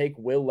going to take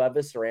Will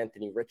Levis or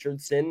Anthony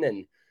Richardson,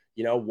 and,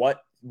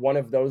 what one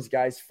of those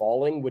guys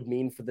falling would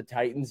mean for the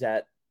Titans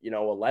at,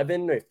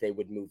 11, if they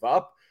would move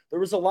up. There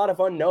was a lot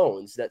of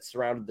unknowns that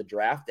surrounded the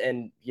draft,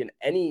 and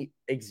any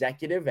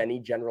executive, any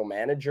general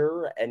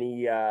manager,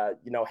 any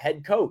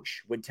head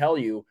coach would tell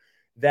you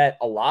that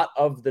a lot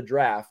of the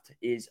draft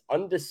is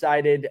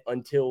undecided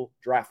until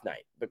draft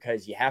night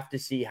because you have to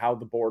see how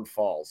the board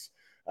falls,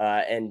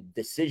 and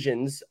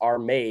decisions are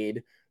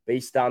made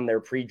based on their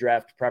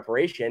pre-draft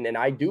preparation. And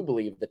I do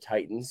believe the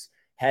Titans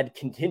had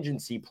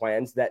contingency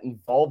plans that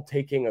involved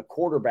taking a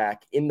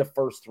quarterback in the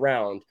first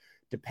round,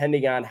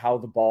 depending on how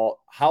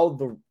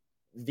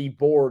the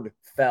board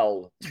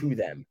fell to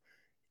them.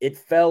 It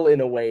fell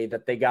in a way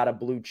that they got a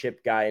blue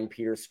chip guy in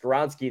Peter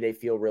Skoronski they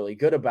feel really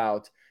good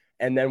about,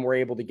 and then were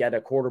able to get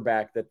a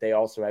quarterback that they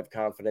also have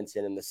confidence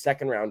in the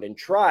second round and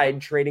tried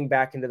trading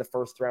back into the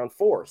first round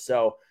for.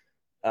 So,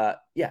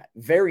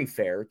 very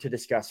fair to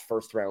discuss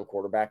first round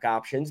quarterback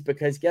options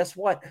because guess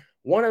what?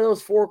 One of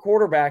those 4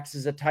 quarterbacks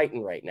is a Titan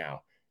right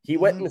now. He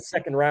went in the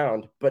second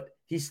round, but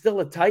he's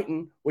still a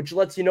Titan, which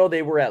lets you know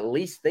they were at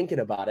least thinking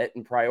about it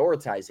and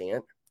prioritizing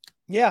it.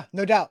 Yeah,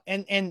 no doubt.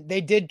 And they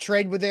did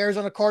trade with the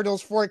Arizona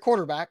Cardinals for a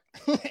quarterback.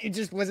 It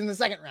just was in the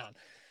second round.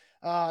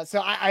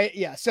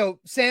 So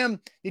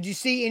Sam, did you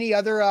see any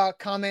other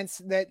comments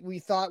that we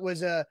thought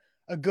was a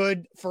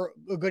good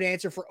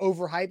answer for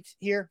overhyped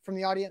here from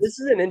the audience? This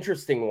is an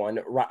interesting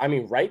one. I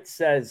mean, Wright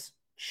says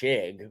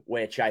Chig,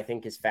 which I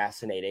think is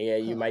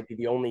fascinating. You might be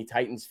the only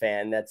Titans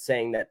fan that's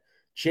saying that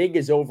Chig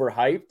is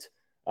overhyped,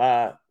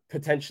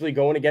 potentially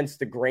going against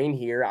the grain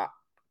here.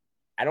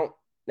 I don't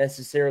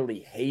necessarily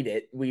hate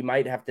it. We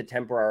might have to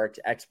temper our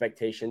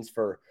expectations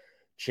for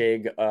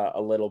Chig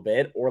a little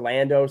bit.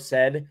 Orlando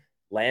said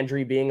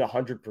Landry being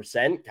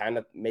 100%, kind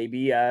of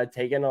maybe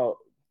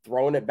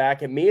throwing it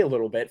back at me a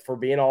little bit for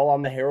being all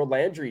on the Harold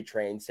Landry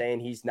train, saying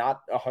he's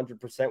not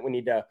 100%. We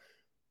need to,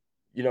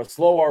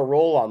 slow our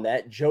roll on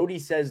that. Jody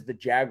says the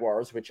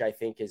Jaguars, which I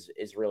think is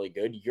really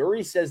good.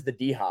 Yuri says the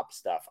D-Hop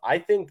stuff. I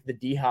think the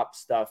D-Hop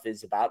stuff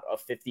is about a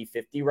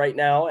 50-50 right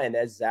now. And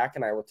as Zach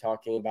and I were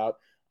talking about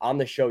on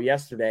the show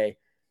yesterday,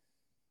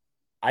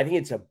 I think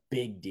it's a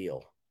big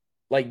deal.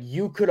 Like,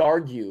 you could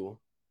argue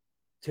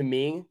to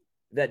me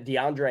that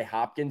DeAndre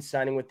Hopkins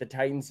signing with the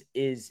Titans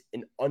is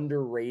an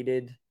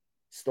underrated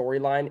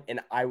storyline, and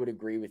I would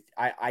agree with.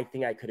 I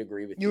think I could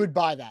agree with you. You would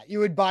buy that. You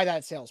would buy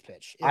that sales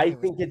pitch. I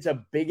think it's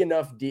a big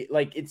enough deal.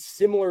 Like, it's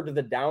similar to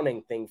the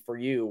Downing thing for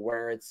you,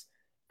 where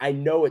I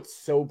know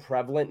it's so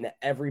prevalent and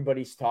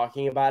everybody's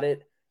talking about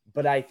it,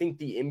 but I think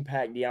the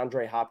impact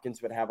DeAndre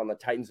Hopkins would have on the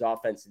Titans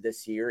offense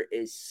this year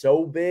is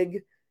so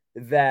big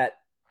that,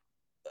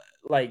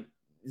 like,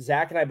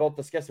 Zach and I both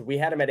discussed it. We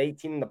had him at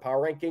 18 in the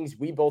power rankings.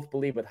 We both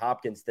believe with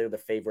Hopkins, they're the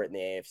favorite in the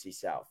AFC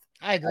South.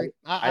 I agree.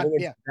 I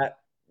think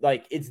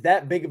it's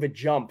that big of a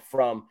jump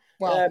from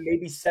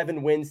maybe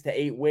 7 wins to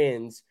 8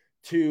 wins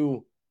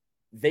to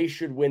they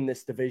should win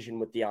this division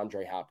with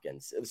DeAndre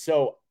Hopkins.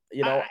 So,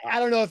 you know, I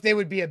don't know if they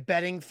would be a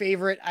betting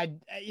favorite.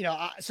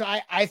 So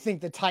I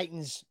think the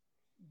Titans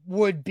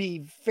would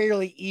be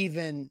fairly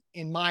even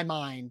in my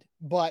mind,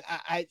 but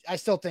I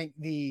still think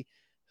the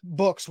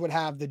books would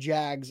have the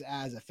Jags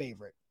as a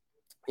favorite.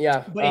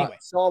 Yeah. But anyway,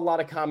 saw a lot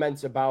of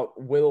comments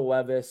about Will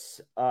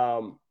Levis.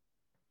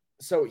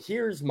 So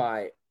here's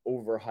my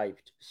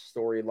overhyped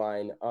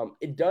storyline.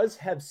 It does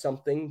have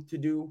something to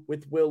do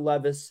with Will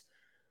Levis.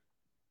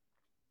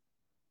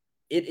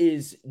 It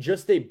is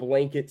just a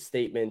blanket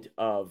statement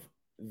of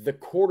the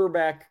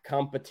quarterback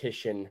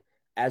competition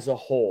as a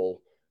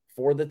whole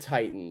for the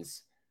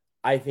Titans,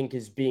 I think,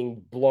 is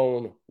being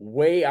blown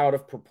way out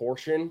of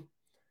proportion.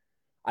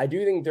 I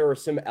do think there are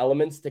some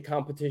elements to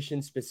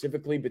competition,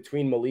 specifically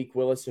between Malik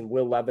Willis and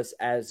Will Levis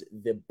as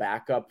the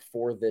backup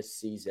for this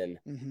season.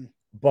 mm-hmm.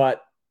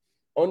 But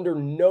under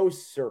no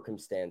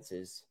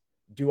circumstances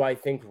do I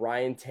think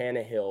Ryan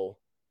Tannehill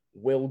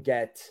will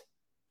get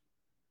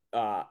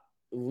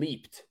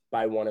leaped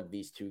by one of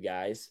these two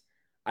guys.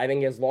 I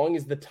think as long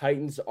as the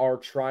Titans are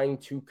trying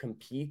to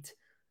compete,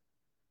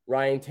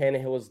 Ryan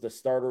Tannehill is the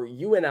starter.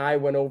 You and I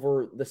went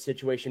over the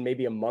situation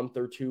maybe a month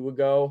or two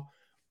ago,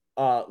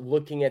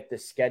 looking at the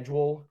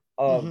schedule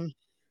of Mm-hmm.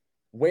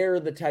 where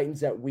the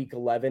Titans at week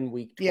 11,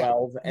 week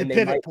 12, and the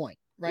pivot point.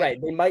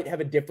 Right. They might have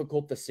a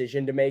difficult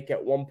decision to make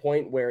at one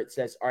point where it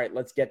says, all right,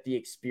 let's get the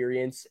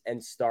experience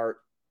and start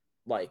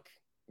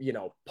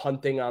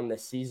punting on the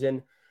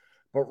season.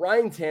 But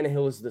Ryan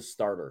Tannehill is the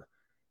starter.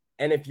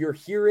 And if you're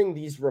hearing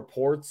these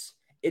reports,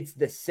 it's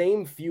the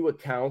same few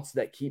accounts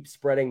that keep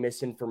spreading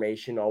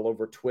misinformation all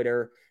over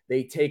Twitter.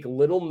 They take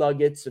little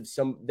nuggets of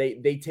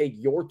they take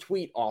your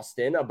tweet,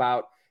 Austin,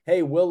 about,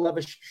 hey, Will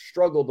Levis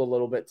struggled a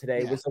little bit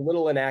today, was a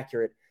little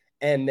inaccurate.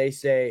 And they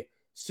say,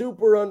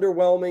 super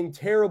underwhelming,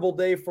 terrible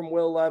day from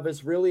Will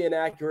Levis, really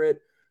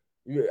inaccurate.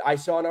 I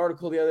saw an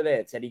article the other day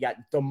that said he got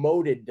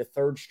demoted to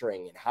third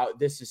string and how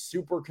this is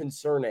super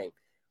concerning.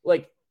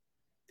 Like,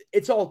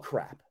 it's all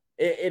crap.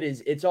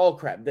 It's all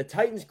crap. The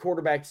Titans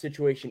quarterback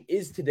situation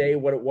is today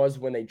what it was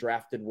when they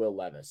drafted Will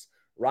Levis.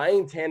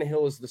 Ryan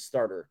Tannehill is the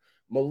starter.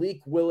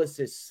 Malik Willis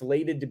is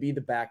slated to be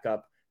the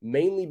backup,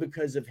 mainly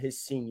because of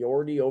his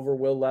seniority over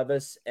Will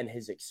Levis and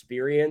his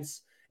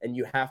experience. And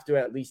you have to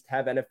at least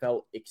have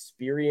NFL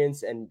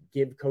experience and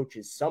give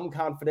coaches some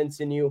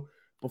confidence in you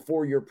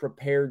before you're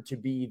prepared to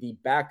be the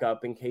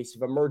backup in case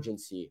of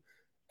emergency.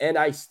 And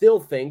I still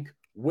think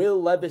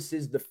Will Levis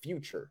is the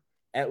future,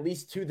 at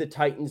least to the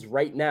Titans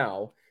right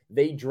now.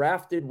 They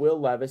drafted Will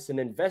Levis and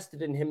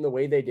invested in him the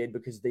way they did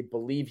because they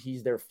believe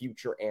he's their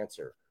future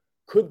answer.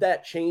 Could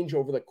that change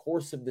over the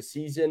course of the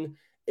season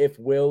if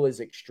Will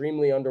is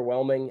extremely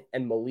underwhelming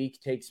and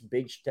Malik takes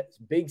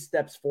big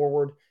steps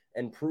forward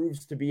and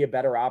proves to be a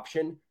better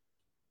option?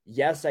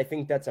 Yes, I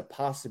think that's a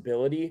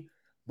possibility,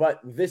 but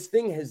this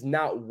thing has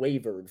not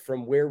wavered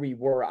from where we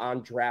were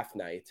on draft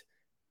night.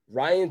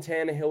 Ryan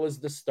Tannehill is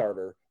the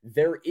starter.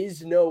 There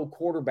is no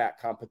quarterback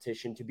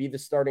competition to be the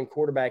starting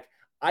quarterback.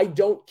 I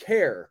don't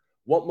care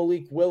what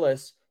Malik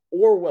Willis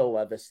or Will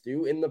Levis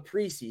do in the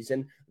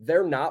preseason.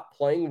 They're not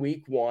playing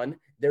week one.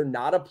 They're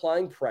not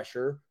applying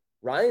pressure.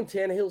 Ryan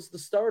Tannehill's the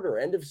starter.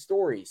 End of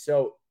story.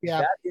 So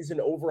that is an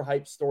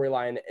overhyped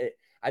storyline.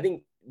 I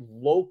think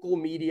local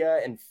media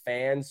and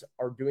fans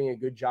are doing a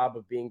good job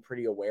of being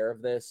pretty aware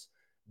of this.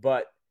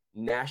 But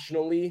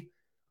nationally,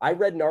 I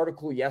read an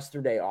article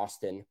yesterday,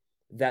 Austin,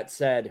 that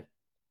said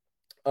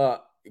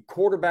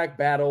quarterback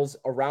battles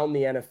around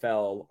the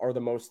NFL are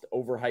the most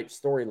overhyped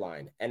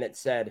storyline. And it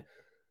said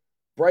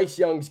Bryce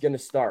Young's going to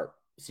start.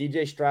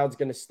 CJ Stroud's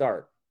going to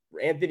start.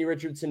 Anthony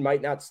Richardson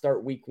might not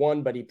start week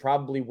one, but he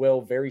probably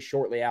will very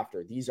shortly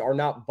after. These are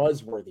not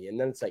buzzworthy. And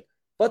then it's like,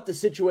 but the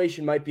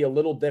situation might be a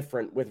little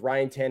different with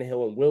Ryan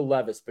Tannehill and Will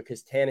Levis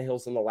because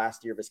Tannehill's in the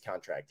last year of his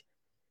contract.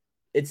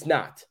 It's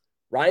not.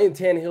 Ryan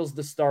Tannehill's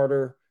the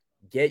starter.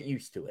 Get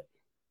used to it.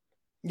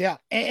 Yeah.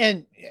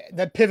 And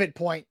the pivot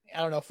point, I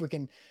don't know if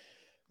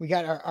we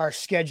got our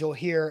schedule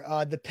here.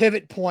 The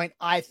pivot point,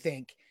 I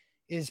think,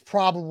 is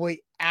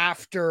probably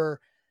after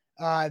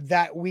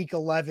that week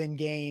 11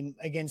 game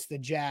against the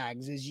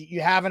Jags. Is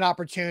you have an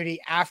opportunity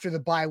after the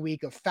bye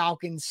week of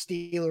Falcons,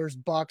 Steelers,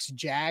 Bucks,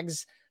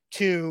 Jags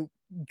to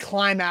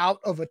climb out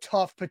of a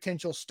tough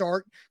potential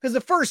start. Because the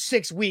first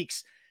 6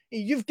 weeks,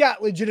 you've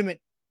got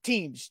legitimate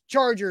teams,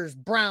 Chargers,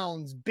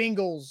 Browns,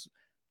 Bengals,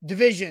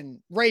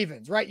 division,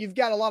 Ravens, right? You've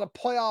got a lot of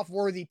playoff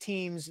worthy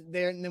teams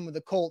there. And then with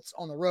the Colts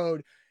on the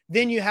road,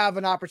 then you have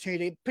an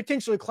opportunity to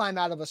potentially climb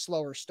out of a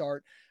slower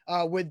start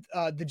with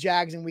the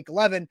Jags in week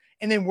 11.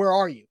 And then where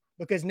are you?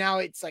 Because now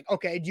it's like,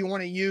 okay, do you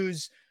want to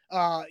use,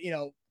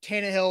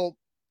 Tannehill,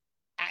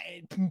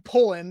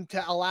 pull him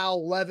to allow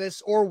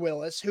Levis or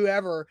Willis,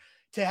 whoever,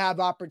 to have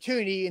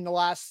opportunity in the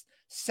last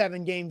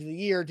 7 games of the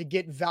year to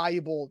get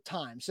valuable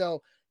time.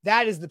 So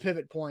that is the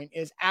pivot point,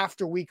 is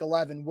after week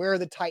 11, where are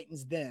the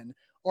Titans then?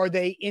 Are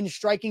they in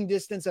striking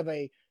distance of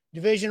a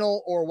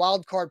divisional or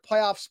wild card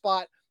playoff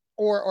spot,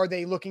 or are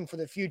they looking for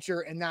the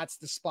future? And that's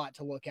the spot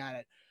to look at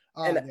it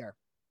there.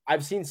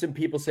 I've seen some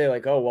people say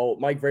like, oh, well,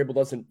 Mike Vrabel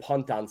doesn't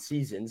punt on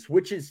seasons,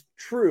 which is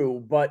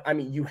true. But I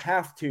mean, you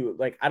have to,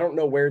 like, I don't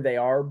know where they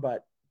are,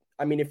 but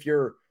I mean, if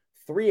you're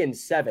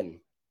 3-7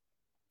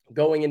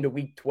 going into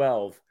week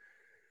 12,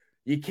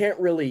 you can't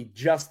really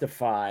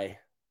justify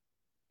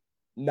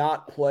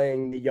not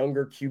playing the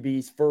younger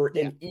QBs for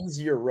an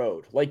easier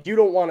road. Like, you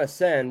don't want to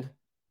send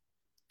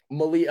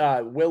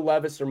Will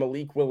Levis or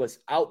Malik Willis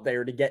out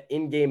there to get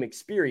in-game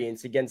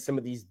experience against some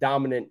of these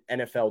dominant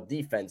NFL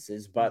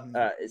defenses, but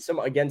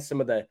against some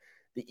of the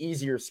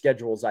easier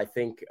schedules, I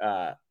think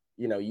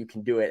you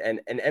can do it. And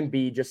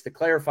MB, just to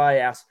clarify,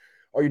 asks,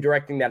 are you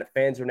directing that at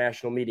fans or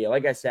national media?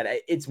 Like I said,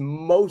 it's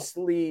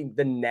mostly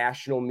the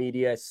national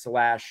media /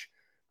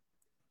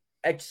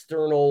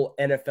 external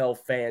NFL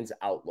fans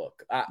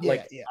outlook.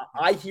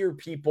 I hear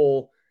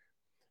people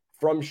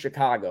from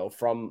Chicago,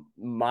 from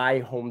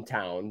my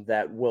hometown,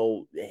 that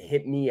will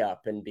hit me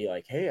up and be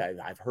like, hey,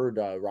 I've heard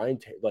Ryan,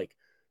 like,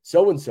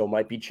 so-and-so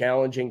might be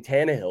challenging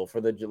Tannehill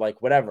for the,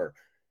 like, whatever.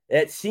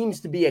 It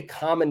seems to be a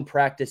common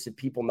practice of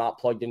people not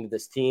plugged into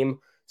this team.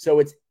 So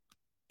it's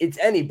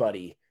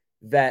anybody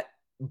that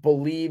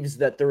believes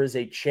that there is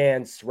a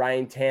chance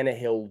Ryan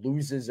Tannehill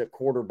loses a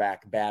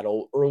quarterback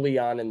battle early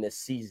on in this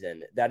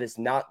season. That is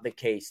not the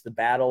case. The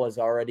battle has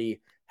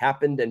already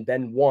happened and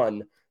been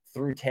won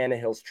through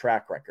Tannehill's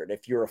track record.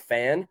 If you're a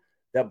fan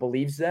that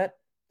believes that,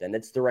 then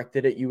it's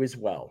directed at you as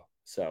well.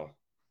 So,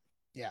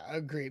 yeah, I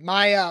agree.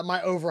 My my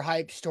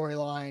overhyped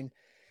storyline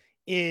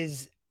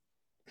is,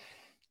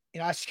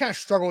 I just kind of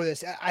struggle with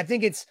this. I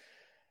think it's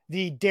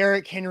the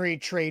Derrick Henry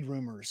trade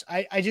rumors.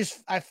 I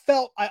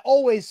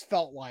always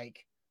felt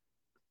like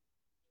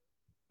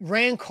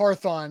Ran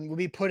Carthon would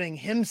be putting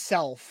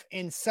himself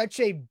in such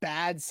a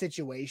bad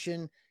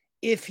situation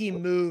if he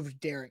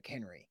moved Derrick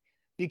Henry,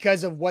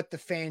 because of what the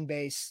fan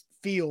base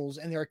feels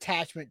and their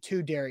attachment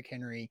to Derrick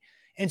Henry.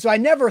 And so I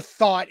never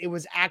thought it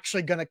was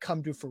actually going to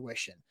come to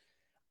fruition.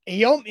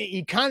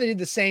 He kind of did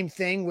the same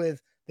thing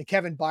with the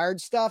Kevin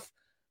Byard stuff,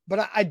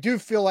 but I do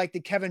feel like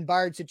the Kevin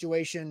Byard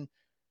situation,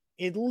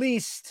 at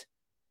least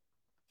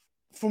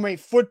from a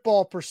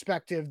football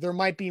perspective, there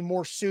might be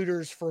more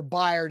suitors for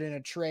Byard in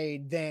a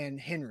trade than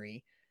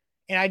Henry.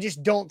 And I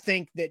just don't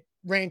think that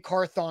Ran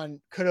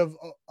Carthon could have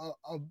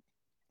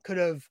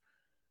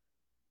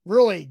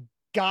really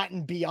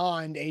gotten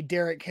beyond a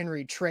Derrick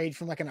Henry trade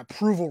from like an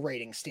approval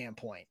rating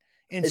standpoint.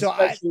 And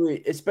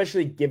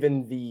especially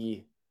given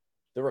the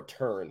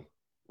return,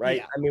 right?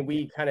 Yeah. I mean,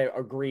 we kind of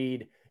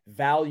agreed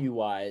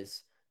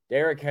value-wise,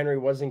 Derrick Henry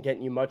wasn't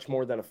getting you much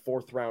more than a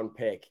 4th-round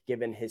pick,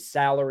 given his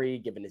salary,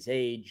 given his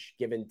age,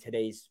 given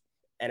today's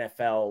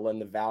NFL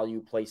and the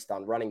value placed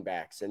on running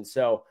backs. And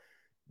so,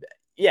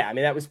 yeah, I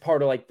mean, that was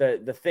part of like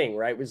the thing,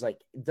 right? It was like,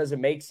 does it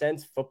make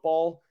sense?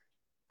 Football,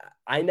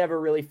 I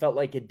never really felt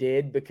like it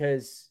did,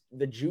 because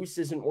the juice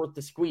isn't worth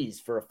the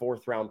squeeze for a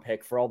 4th-round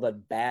pick for all the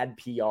bad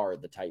PR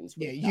the Titans.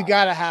 Yeah, you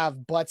got to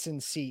have butts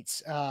and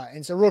seats.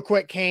 And so real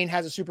quick, Kane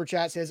has a super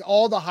chat, says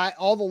all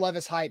the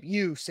Levis hype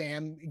you,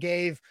 Sam,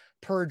 gave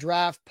per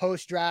draft,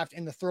 post draft,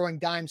 and the throwing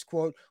dimes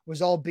quote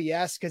was all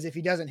BS, because if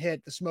he doesn't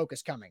hit, the smoke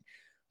is coming.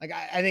 Like,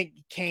 I think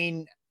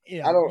Kane,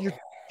 I don't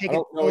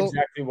know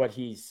exactly what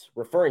he's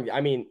referring to. I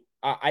mean,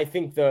 I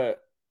think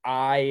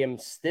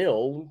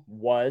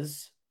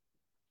was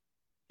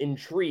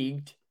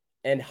intrigued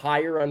by and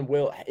higher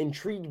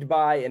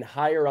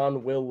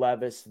on Will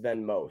Levis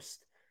than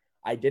most.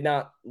 I did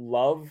not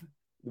love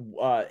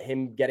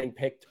him getting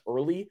picked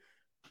early.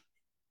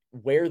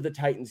 Where the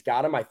Titans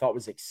got him, I thought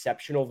was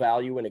exceptional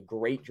value and a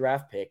great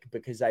draft pick,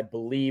 because I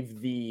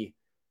believe the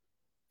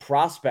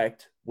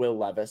prospect, Will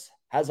Levis,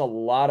 has a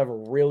lot of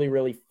really,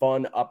 really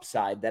fun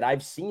upside that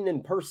I've seen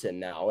in person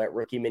now at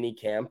rookie mini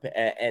camp,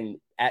 and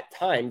at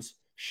times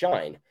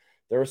shine.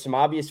 There are some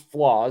obvious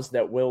flaws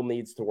that Will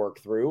needs to work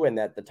through and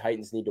that the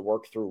Titans need to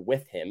work through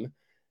with him.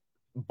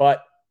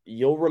 But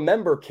you'll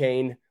remember,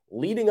 Kane,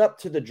 leading up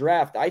to the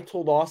draft, I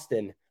told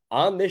Austin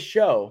on this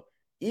show,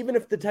 even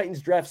if the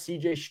Titans draft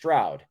CJ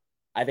Stroud,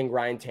 I think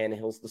Ryan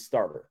Tannehill's the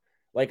starter.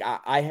 Like,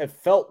 I have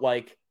felt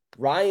like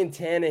Ryan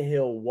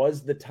Tannehill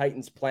was the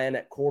Titans' plan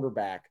at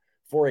quarterback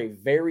for a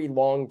very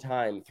long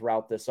time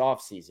throughout this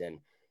offseason.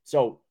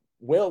 So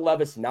Will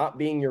Levis not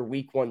being your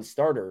week 1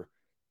 starter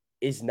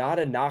is not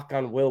a knock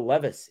on Will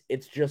Levis.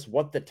 It's just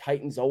what the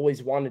Titans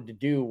always wanted to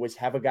do, was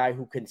have a guy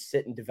who can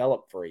sit and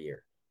develop for a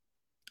year.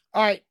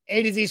 All right,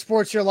 A to Z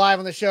Sports here live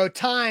on the show.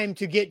 Time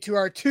to get to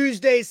our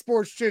Tuesday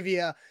sports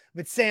trivia.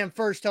 But Sam,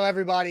 first tell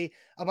everybody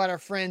about our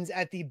friends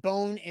at the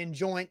Bone and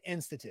Joint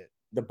Institute.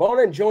 The Bone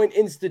and Joint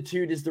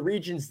Institute is the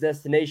region's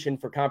destination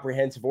for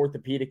comprehensive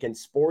orthopedic and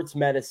sports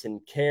medicine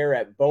care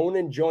at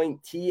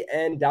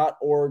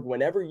boneandjointtn.org.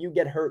 Whenever you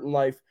get hurt in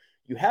life,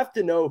 you have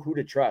to know who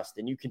to trust,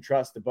 and you can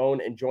trust the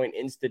Bone and Joint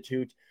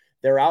Institute.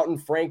 They're out in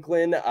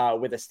Franklin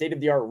with a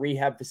state-of-the-art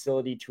rehab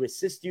facility to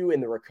assist you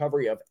in the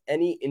recovery of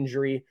any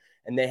injury,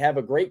 and they have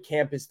a great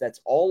campus that's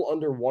all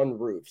under one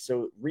roof.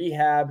 So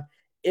rehab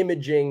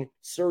imaging,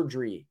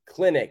 surgery,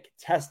 clinic,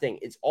 testing.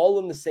 It's all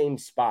in the same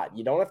spot.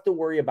 You don't have to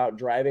worry about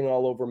driving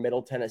all over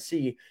Middle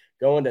Tennessee,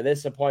 going to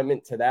this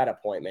appointment, to that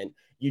appointment.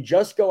 You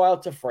just go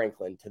out to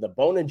Franklin, to the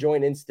Bone and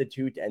Joint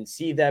Institute, and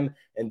see them,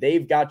 and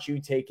they've got you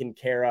taken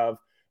care of.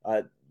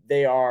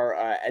 They are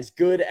as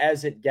good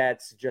as it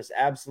gets, just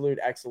absolute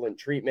excellent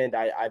treatment.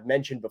 I've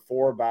mentioned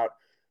before about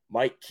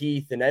Mike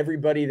Keith and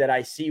everybody that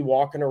I see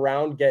walking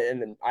around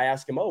and I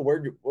ask them, oh,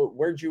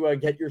 where'd you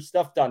get your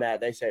stuff done at?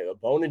 They say, the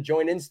Bone and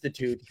Joint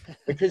Institute,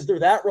 because they're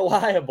that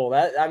reliable.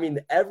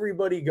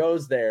 Everybody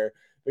goes there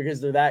because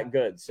they're that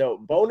good.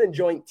 So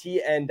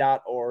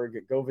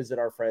boneandjointtn.org. Go visit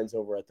our friends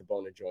over at the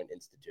Bone and Joint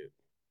Institute.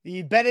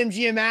 The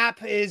BetMGM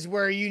app is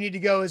where you need to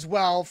go as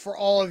well for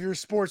all of your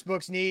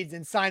sportsbooks needs,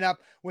 and sign up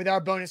with our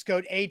bonus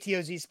code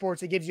ATOZ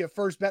Sports. It gives you a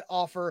first bet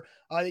offer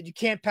that you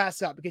can't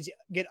pass up, because you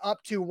get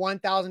up to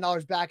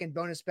 $1,000 back in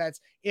bonus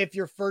bets if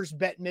your first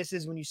bet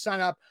misses when you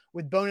sign up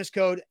with bonus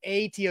code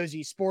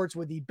ATOZ Sports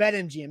with the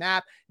BetMGM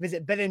app.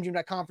 Visit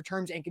BetMGM.com for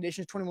terms and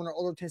conditions. 21 or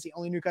older, Tennessee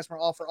only, new customer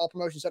offer. All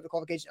promotions subject to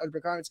qualifications, eligibility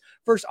requirements.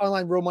 First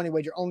online real money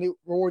wager only.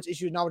 Rewards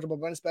issued knowledgeable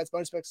bonus bets.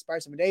 Bonus bets expire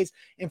 7 days.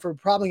 And for a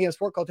problem game of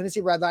sport, call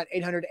Tennessee Redline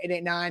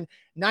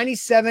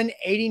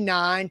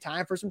 800-889-9789.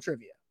 Time for some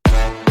trivia.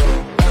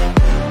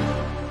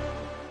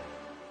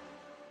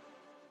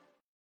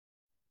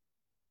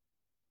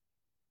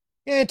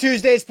 And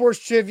Tuesday Sports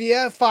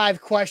Trivia,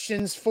 5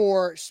 questions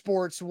for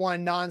sports,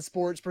 1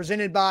 non-sports,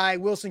 presented by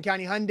Wilson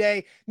County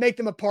Hyundai. Make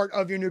them a part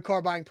of your new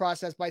car buying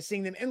process by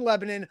seeing them in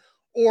Lebanon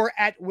or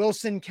at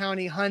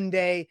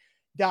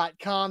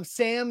wilsoncountyhyundai.com.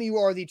 Sam, you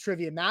are the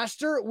trivia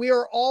master. We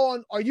are all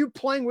on. Are you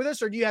playing with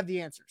us, or do you have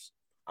the answers?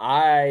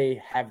 I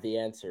have the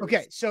answers.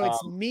 Okay, so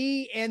it's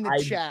me and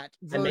the chat.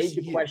 I made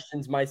the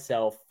questions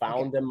myself,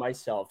 found them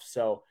myself.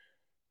 So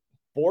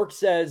Bork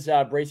says,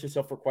 brace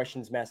yourself for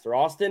questions, Master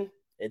Austin.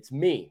 It's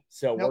me.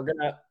 So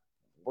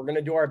we're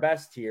gonna do our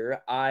best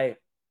here.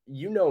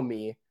 You know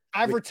me.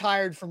 I've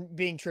retired from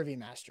being trivia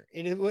master.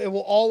 It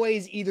will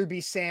always either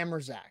be Sam or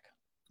Zach.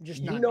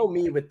 Just you know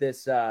me with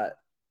this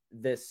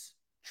this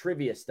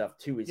trivia stuff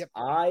too. Is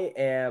I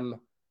am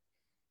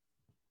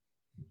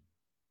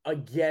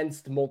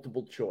against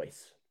multiple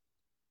choice.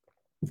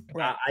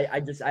 Right.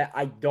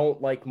 I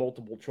don't like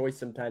multiple choice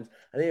sometimes.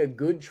 I think a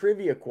good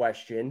trivia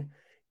question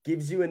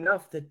gives you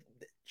enough that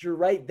you're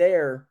right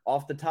there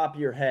off the top of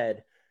your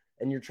head,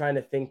 and you're trying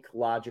to think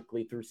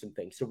logically through some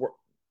things. So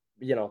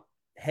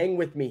hang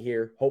with me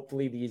here.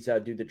 Hopefully these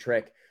do the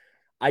trick.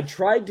 I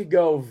tried to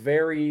go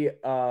very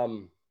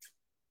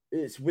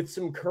with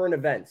some current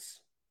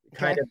events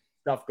kind of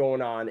stuff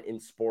going on in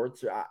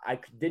sports. I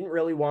didn't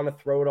really want to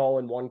throw it all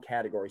in one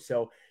category.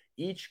 So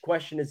each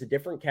question is a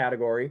different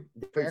category,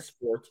 different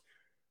sport,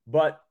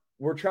 but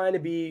we're trying to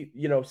be,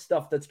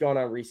 stuff that's gone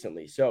on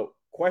recently. So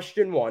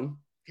question 1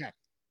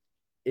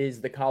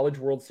 is the College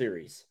World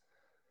Series.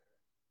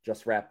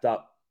 Just wrapped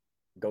up.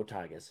 Go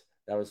Tigers.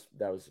 That was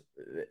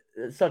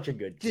such a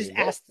good team.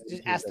 Ask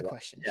the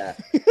question. Yeah.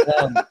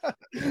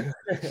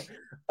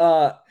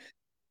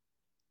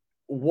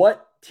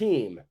 What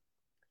team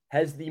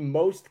has the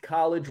most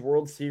College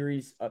World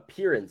Series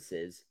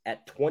appearances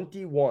at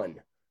 21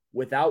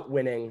 without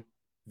winning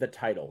the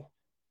title?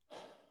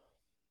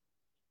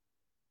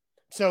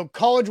 So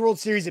College World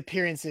Series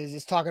appearances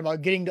is talking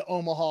about getting to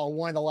Omaha,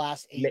 one of the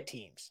last 8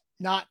 teams,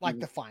 not like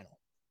the final.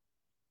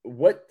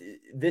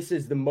 This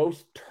is the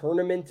most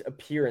tournament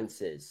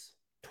appearances,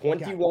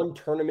 21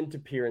 tournament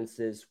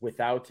appearances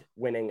without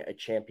winning a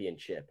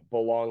championship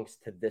belongs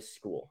to this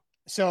school.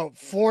 So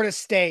Florida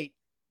State,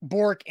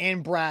 Bork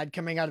and Brad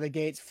coming out of the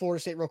gates. Florida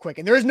State real quick.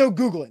 And there is no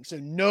Googling. So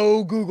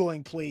no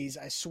Googling, please.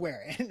 I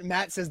swear. And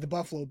Matt says the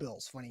Buffalo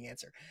Bills. Funny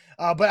answer.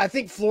 But I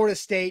think Florida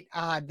State,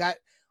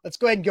 let's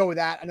go ahead and go with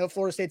that. I know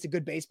Florida State's a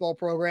good baseball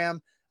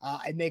program.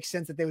 It makes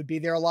sense that they would be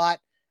there a lot.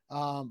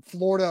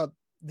 Florida,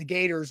 the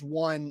Gators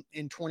won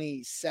in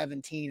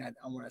 2017,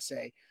 I want to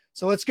say.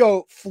 So let's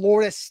go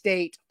Florida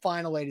State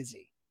final A to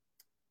Z.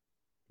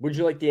 Would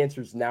you like the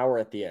answers now or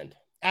at the end?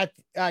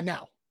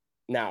 Now.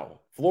 Now,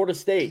 Florida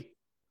State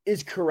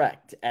is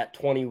correct at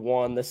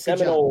 21. The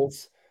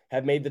Seminoles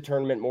have made the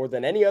tournament more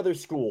than any other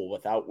school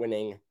without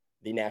winning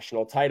the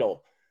national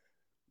title.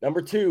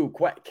 Number 2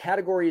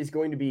 category is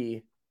going to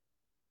be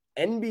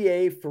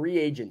NBA free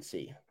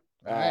agency,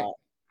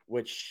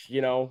 which,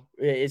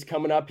 is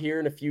coming up here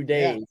in a few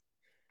days.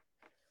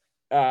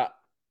 This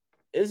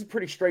is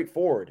pretty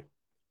straightforward.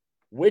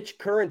 Which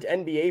current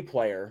NBA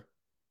player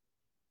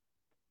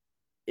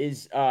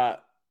is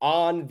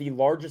on the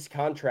largest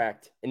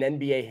contract in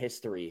NBA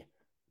history?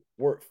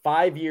 We're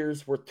 5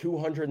 years, worth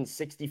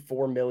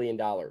 $264 million.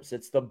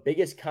 It's the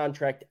biggest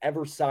contract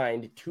ever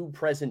signed to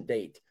present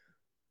date.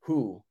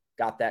 Who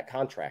got that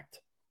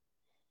contract?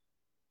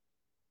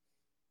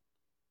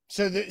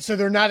 So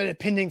they're not a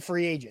pending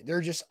free agent.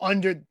 They're just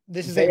under.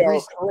 They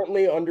are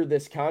currently under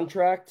this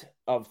contract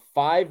of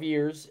 5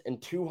 years and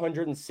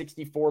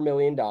 $264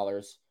 million,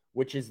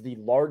 which is the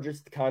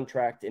largest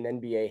contract in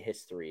NBA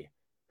history.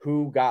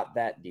 Who got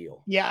that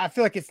deal? Yeah, I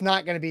feel like it's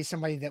not going to be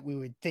somebody that we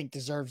would think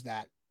deserves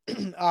that.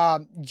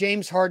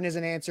 James Harden is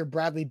an answer.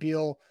 Bradley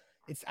Beal.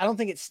 I don't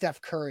think it's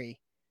Steph Curry.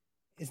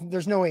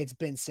 There's no way it's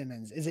Ben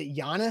Simmons. Is it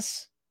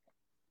Giannis?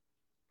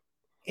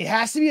 It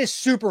has to be a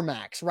super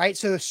max, right?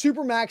 So the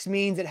super max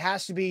means it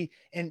has to be,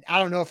 and I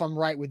don't know if I'm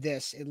right with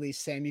this, at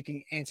least, Sam, you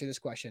can answer this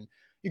question.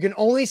 You can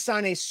only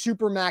sign a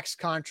super max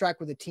contract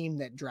with a team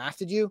that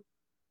drafted you.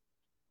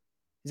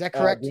 Is that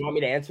correct? Do you want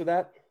me to answer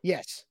that?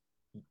 Yes.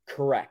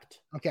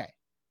 Correct. Okay.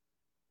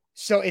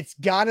 So it's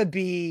got to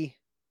be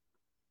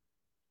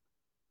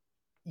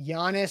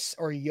Giannis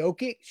or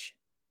Jokic.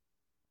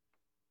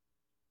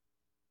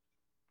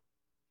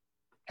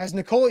 Has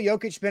Nikola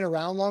Jokic been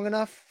around long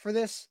enough for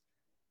this?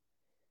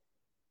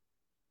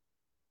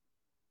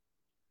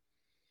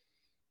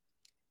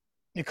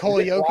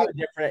 Nikola Jokic.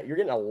 You're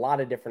getting a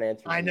lot of different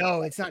answers. I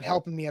know it's not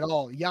helping me at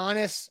all.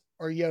 Giannis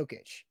or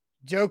Jokic,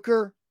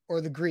 Joker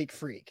or the Greek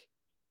Freak.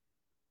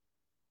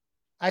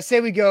 I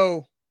say we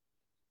go.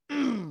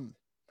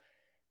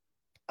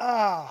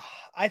 I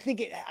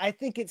think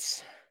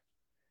it's.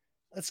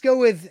 Let's go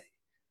with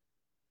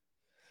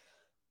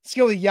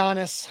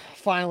Giannis.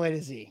 Final A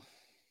to Z.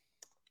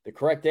 The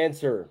correct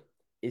answer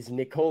is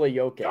Nikola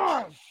Jokic.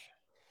 Gosh.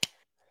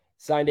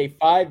 Signed a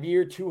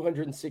 5-year,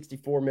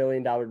 $264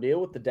 million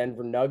deal with the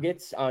Denver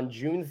Nuggets on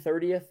June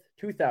 30th,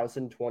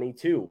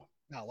 2022.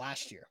 No,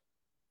 last year.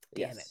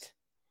 Damn it.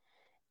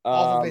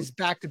 All of his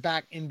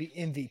back-to-back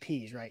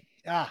MVPs, right?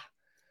 All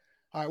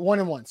right,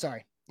 1-1.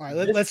 Sorry. All right,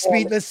 let's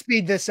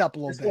speed this up a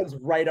little bit. This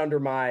one's right up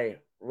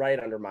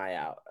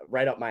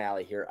my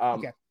alley here.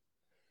 Okay.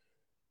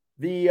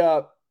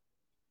 The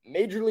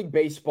Major League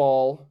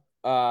Baseball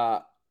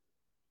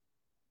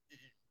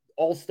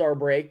All-Star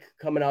break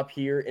coming up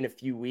here in a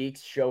few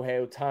weeks.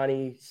 Shohei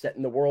Ohtani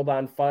setting the world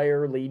on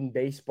fire, leading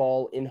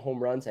baseball in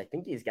home runs. I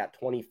think he's got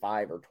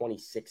 25 or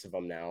 26 of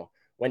them now.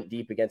 Went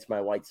deep against my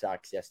White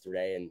Sox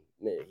yesterday, and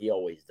he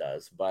always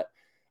does. But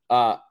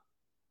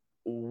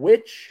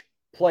which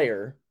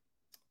player,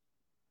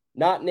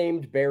 not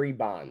named Barry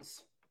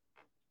Bonds,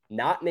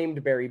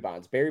 Barry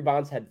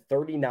Bonds had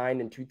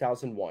 39 in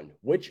 2001.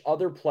 Which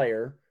other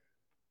player,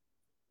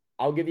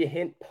 I'll give you a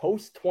hint,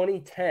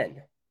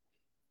 post-2010,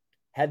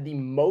 had the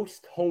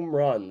most home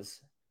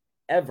runs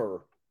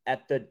ever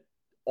at the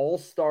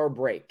All-Star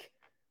break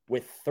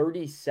with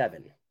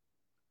 37?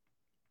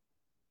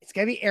 It's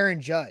got to be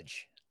Aaron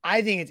Judge.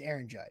 I think it's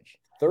Aaron Judge.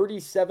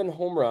 37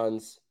 home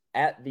runs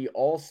at the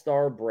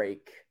All-Star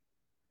break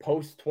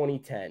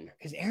post-2010.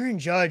 Because Aaron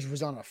Judge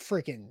was on a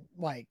freaking,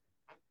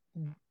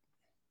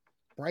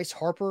 Bryce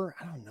Harper.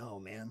 I don't know,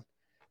 man.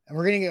 And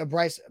we're going to get a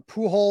Bryce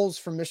Pujols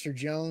from Mr.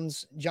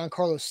 Jones.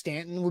 Giancarlo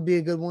Stanton would be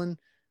a good one.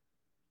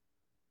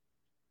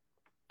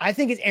 I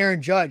think it's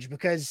Aaron Judge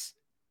because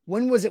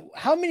when was it?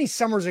 How many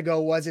summers ago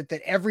was it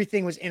that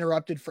everything was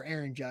interrupted for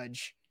Aaron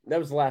Judge? That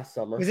was last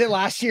summer. Was it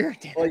last year?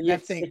 Well, he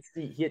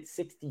hit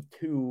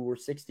 62 or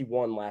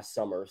 61 last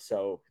summer,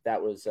 so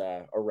that was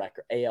a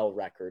record, AL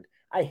record.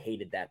 I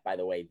hated that, by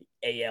the way,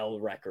 the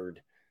AL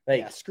record.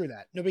 Yeah, screw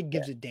that. Nobody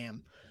gives a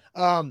damn.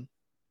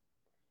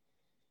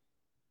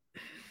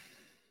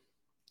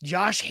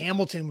 Josh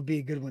Hamilton would be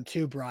a good one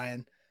too,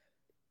 Brian.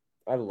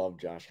 I love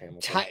Josh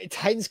Hamilton.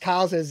 Titans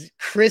Kyle says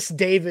Chris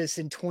Davis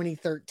in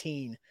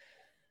 2013.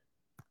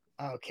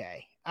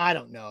 Okay. I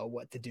don't know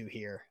what to do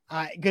here.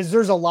 Because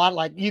there's a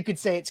lot, you could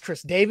say it's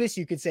Chris Davis.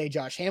 You could say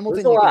Josh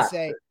Hamilton. You could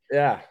say,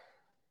 yeah.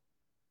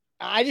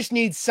 I just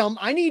need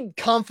I need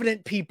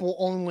confident people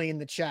only in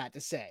the chat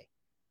to say.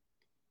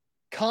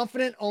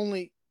 Confident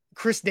only.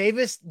 Chris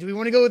Davis. Do we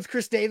want to go with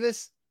Chris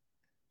Davis?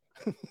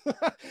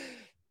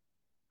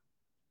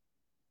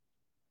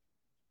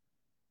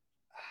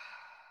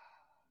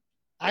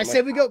 I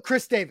say we go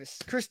Chris Davis.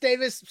 Chris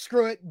Davis,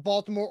 screw it.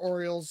 Baltimore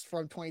Orioles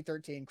from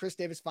 2013. Chris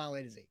Davis, final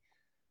A to Z.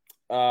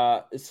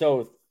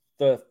 So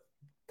the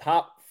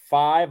top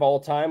 5 all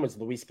time was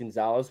Luis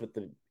Gonzalez with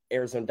the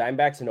Arizona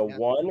Diamondbacks in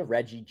 01. Yeah.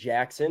 Reggie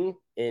Jackson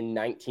in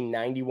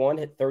 1991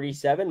 hit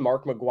 37.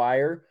 Mark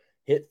McGwire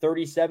hit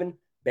 37.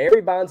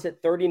 Barry Bonds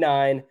hit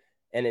 39.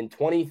 And in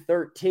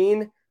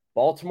 2013,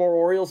 Baltimore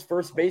Orioles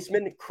first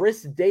baseman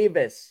Chris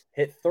Davis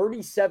hit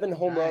 37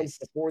 home runs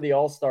before the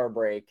All-Star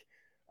break.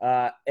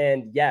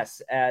 And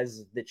yes,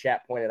 as the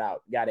chat pointed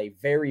out, got a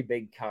very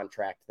big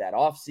contract that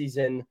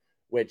offseason,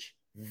 which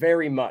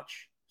very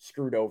much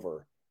screwed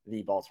over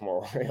the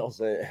Baltimore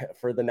Orioles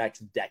for the next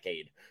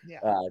decade. Yeah.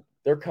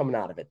 They're coming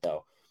out of it,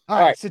 though. All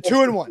right, so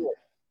 2-1.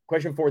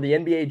 Question for the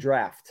NBA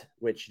draft,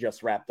 which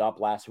just wrapped up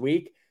last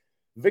week.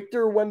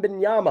 Victor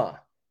Wembanyama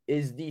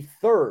is the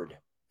 3rd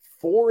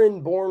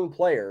foreign-born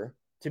player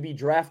to be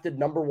drafted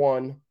number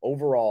 1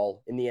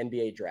 overall in the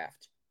NBA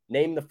draft.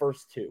 Name the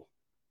first 2.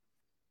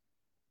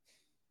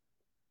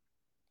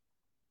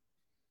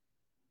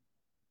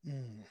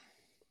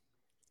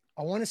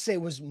 I want to say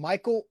was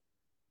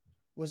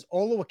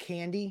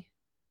Olowokandi,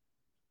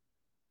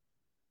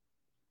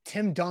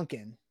 Tim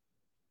Duncan,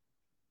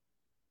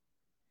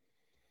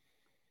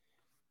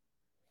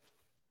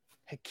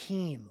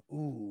 Hakeem.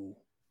 Ooh,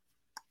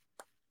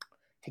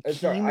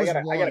 Hakeem was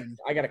one.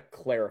 I gotta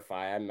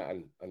clarify.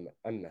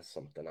 I messed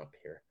something up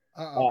here.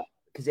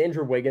 because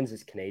Andrew Wiggins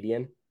is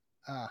Canadian.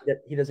 Uh,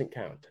 He doesn't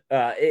count.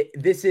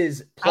 This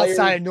is players,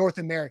 outside of North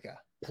America.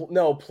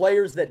 No,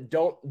 players that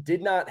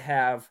did not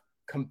have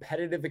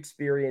competitive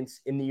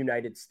experience in the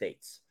United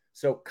States.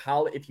 So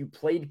if you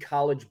played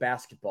college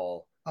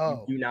basketball,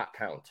 you do not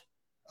count.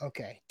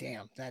 Okay,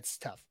 damn, that's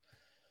tough.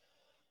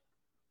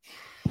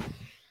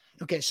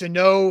 Okay, so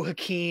no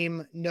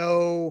Hakeem,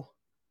 no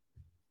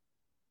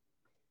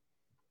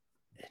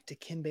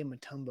Dikembe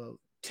Mutombo.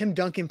 Tim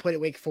Duncan played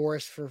at Wake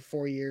Forest for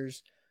 4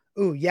 years.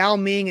 Ooh, Yao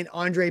Ming and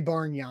Andre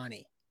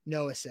Bargnani.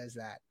 Noah says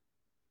that.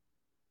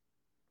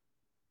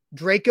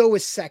 Draco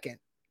was second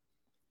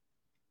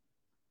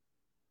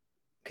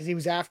because he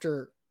was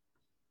after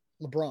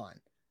LeBron.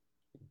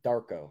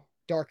 Darko.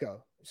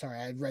 Sorry,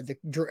 I read the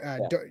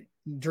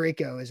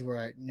Draco is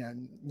where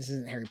this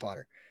isn't Harry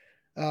Potter.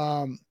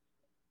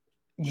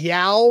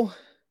 Yao.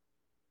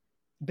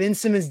 Ben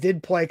Simmons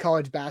did play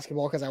college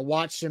basketball because I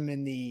watched him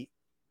in the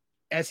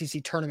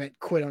SEC tournament,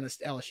 quit on his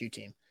LSU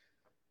team.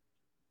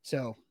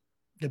 So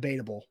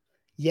debatable.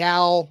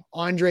 Yao,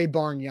 Andre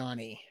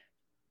Bargnani,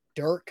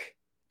 Dirk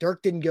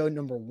didn't go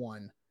number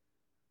 1.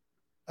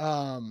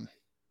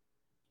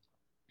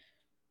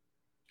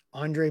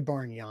 Andre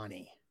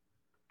Bargnani,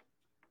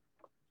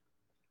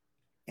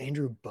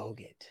 Andrew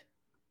Bogut.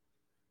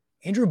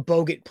 Andrew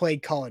Bogut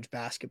played college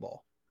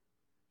basketball.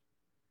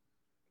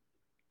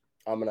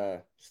 I'm going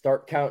to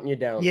start counting you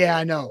down. Yeah,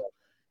 I know.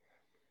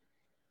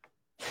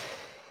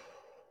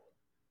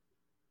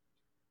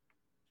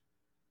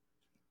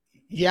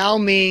 Yao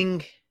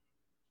Ming,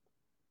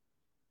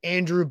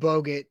 Andrew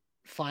Bogut,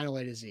 final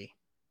A to Z.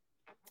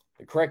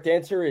 The correct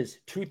answer is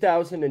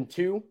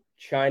 2002.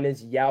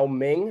 China's Yao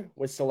Ming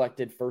was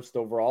selected first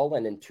overall.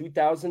 And in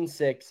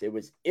 2006, it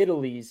was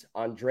Italy's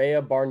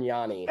Andrea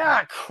Bargnani.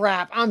 Ah,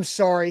 crap. I'm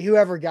sorry.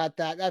 Whoever got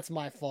that, that's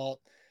my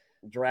fault.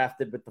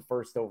 Drafted with the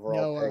first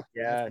overall pick.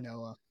 Yeah.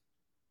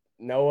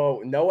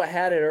 Noah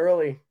had it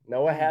early.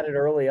 Had it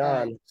early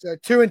on. Right, so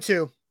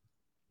 2-2.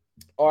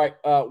 All right.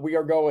 We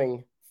are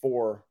going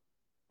for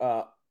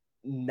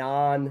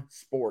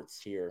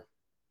non-sports here.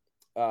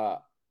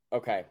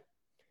 Okay.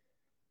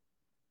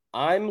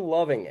 I'm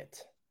Loving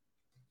It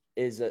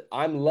is a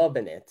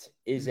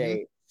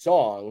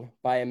song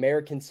by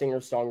American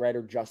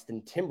singer-songwriter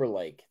Justin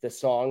Timberlake. The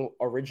song,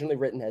 originally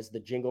written as the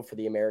jingle for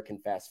the American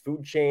fast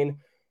food chain,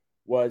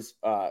 was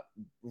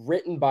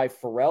written by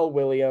Pharrell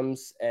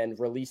Williams and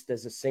released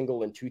as a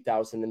single in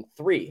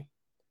 2003.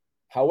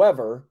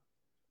 However,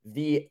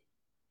 the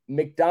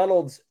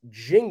McDonald's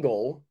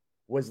jingle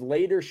was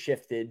later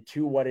shifted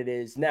to what it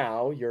is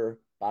now, your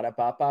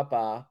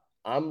ba-da-ba-ba-ba,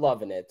 I'm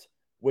Loving It,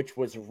 which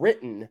was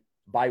written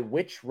by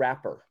which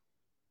rapper?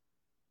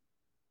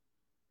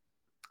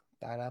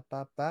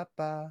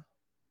 Ba-da-ba-ba-ba.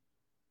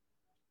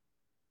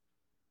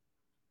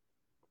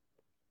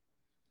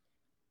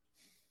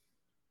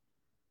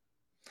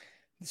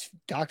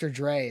 Dr.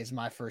 Dre is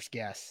my first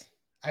guess.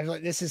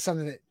 This is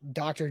something that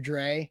Dr.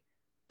 Dre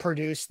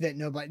produced that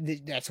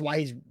nobody. That's why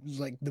he's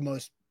like the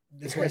most.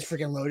 That's why he's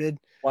freaking loaded.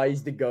 Why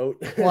he's the GOAT.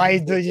 Why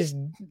he's just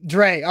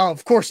Dre. Oh,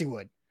 of course he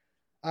would.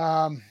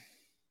 Andre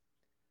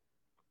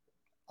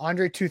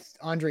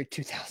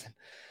 2000.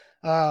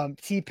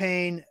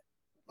 T-Pain.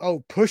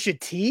 Oh, Pusha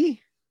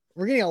T.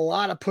 We're getting a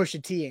lot of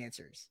Pusha T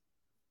answers.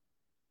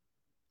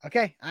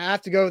 Okay, I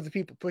have to go with the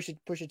people.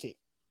 Pusha T.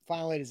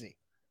 Final A to Z.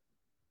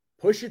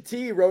 Pusha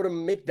T wrote a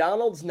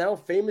McDonald's now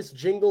famous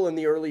jingle in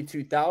the early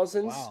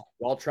 2000s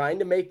while trying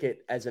to make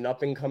it as an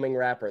up-and-coming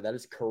rapper. That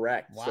is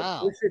correct. Wow.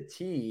 So Pusha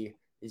T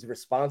is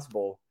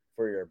responsible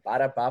for your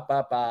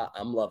ba-da-ba-ba-ba,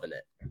 I'm Loving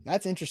It.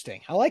 That's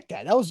interesting. I like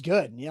that. That was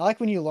good. I like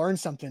when you learn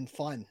something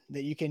fun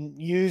that you can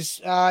use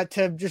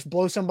to just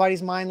blow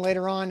somebody's mind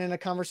later on in a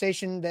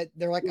conversation that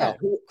they're like, oh,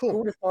 cool. Who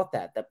would have thought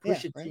that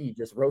Pusha T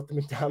just wrote the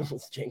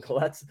McDonald's jingle?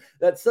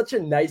 That's such a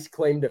nice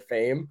claim to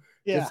fame.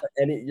 Yeah.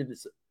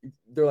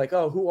 They're like,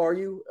 oh, who are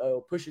you?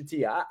 Oh, Pusha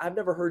T. I've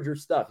never heard your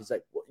stuff. He's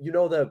like,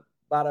 well, the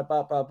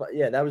ba-da-ba-ba-ba.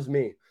 Yeah, that was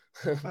me.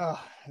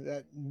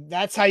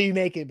 That's how you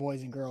make it,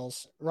 boys and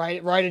girls.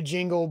 Write a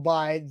jingle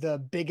by the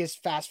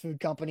biggest fast food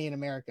company in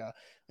America,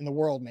 in the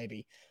world,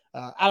 maybe.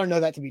 I don't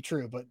know that to be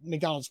true, but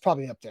McDonald's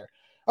probably up there.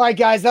 All right,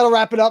 guys, that'll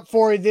wrap it up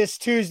for this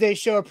Tuesday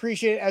show.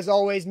 Appreciate it as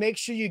always. Make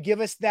sure you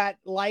give us that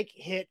like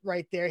hit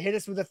right there. Hit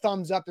us with a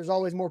thumbs up. There's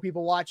always more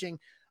people watching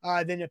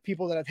than the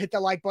people that have hit the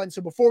like button.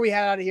 So before we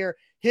head out of here,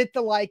 hit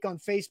the like on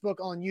Facebook,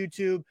 on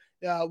YouTube.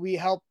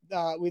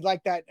 We'd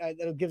like that.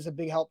 That'll give us a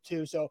big help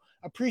too. So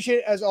appreciate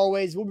it as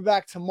always. We'll be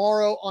back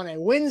tomorrow on a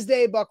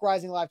Wednesday. Buck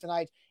Rising live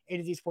tonight. A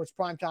to Z Sports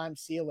Primetime.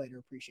 See you later.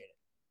 Appreciate it.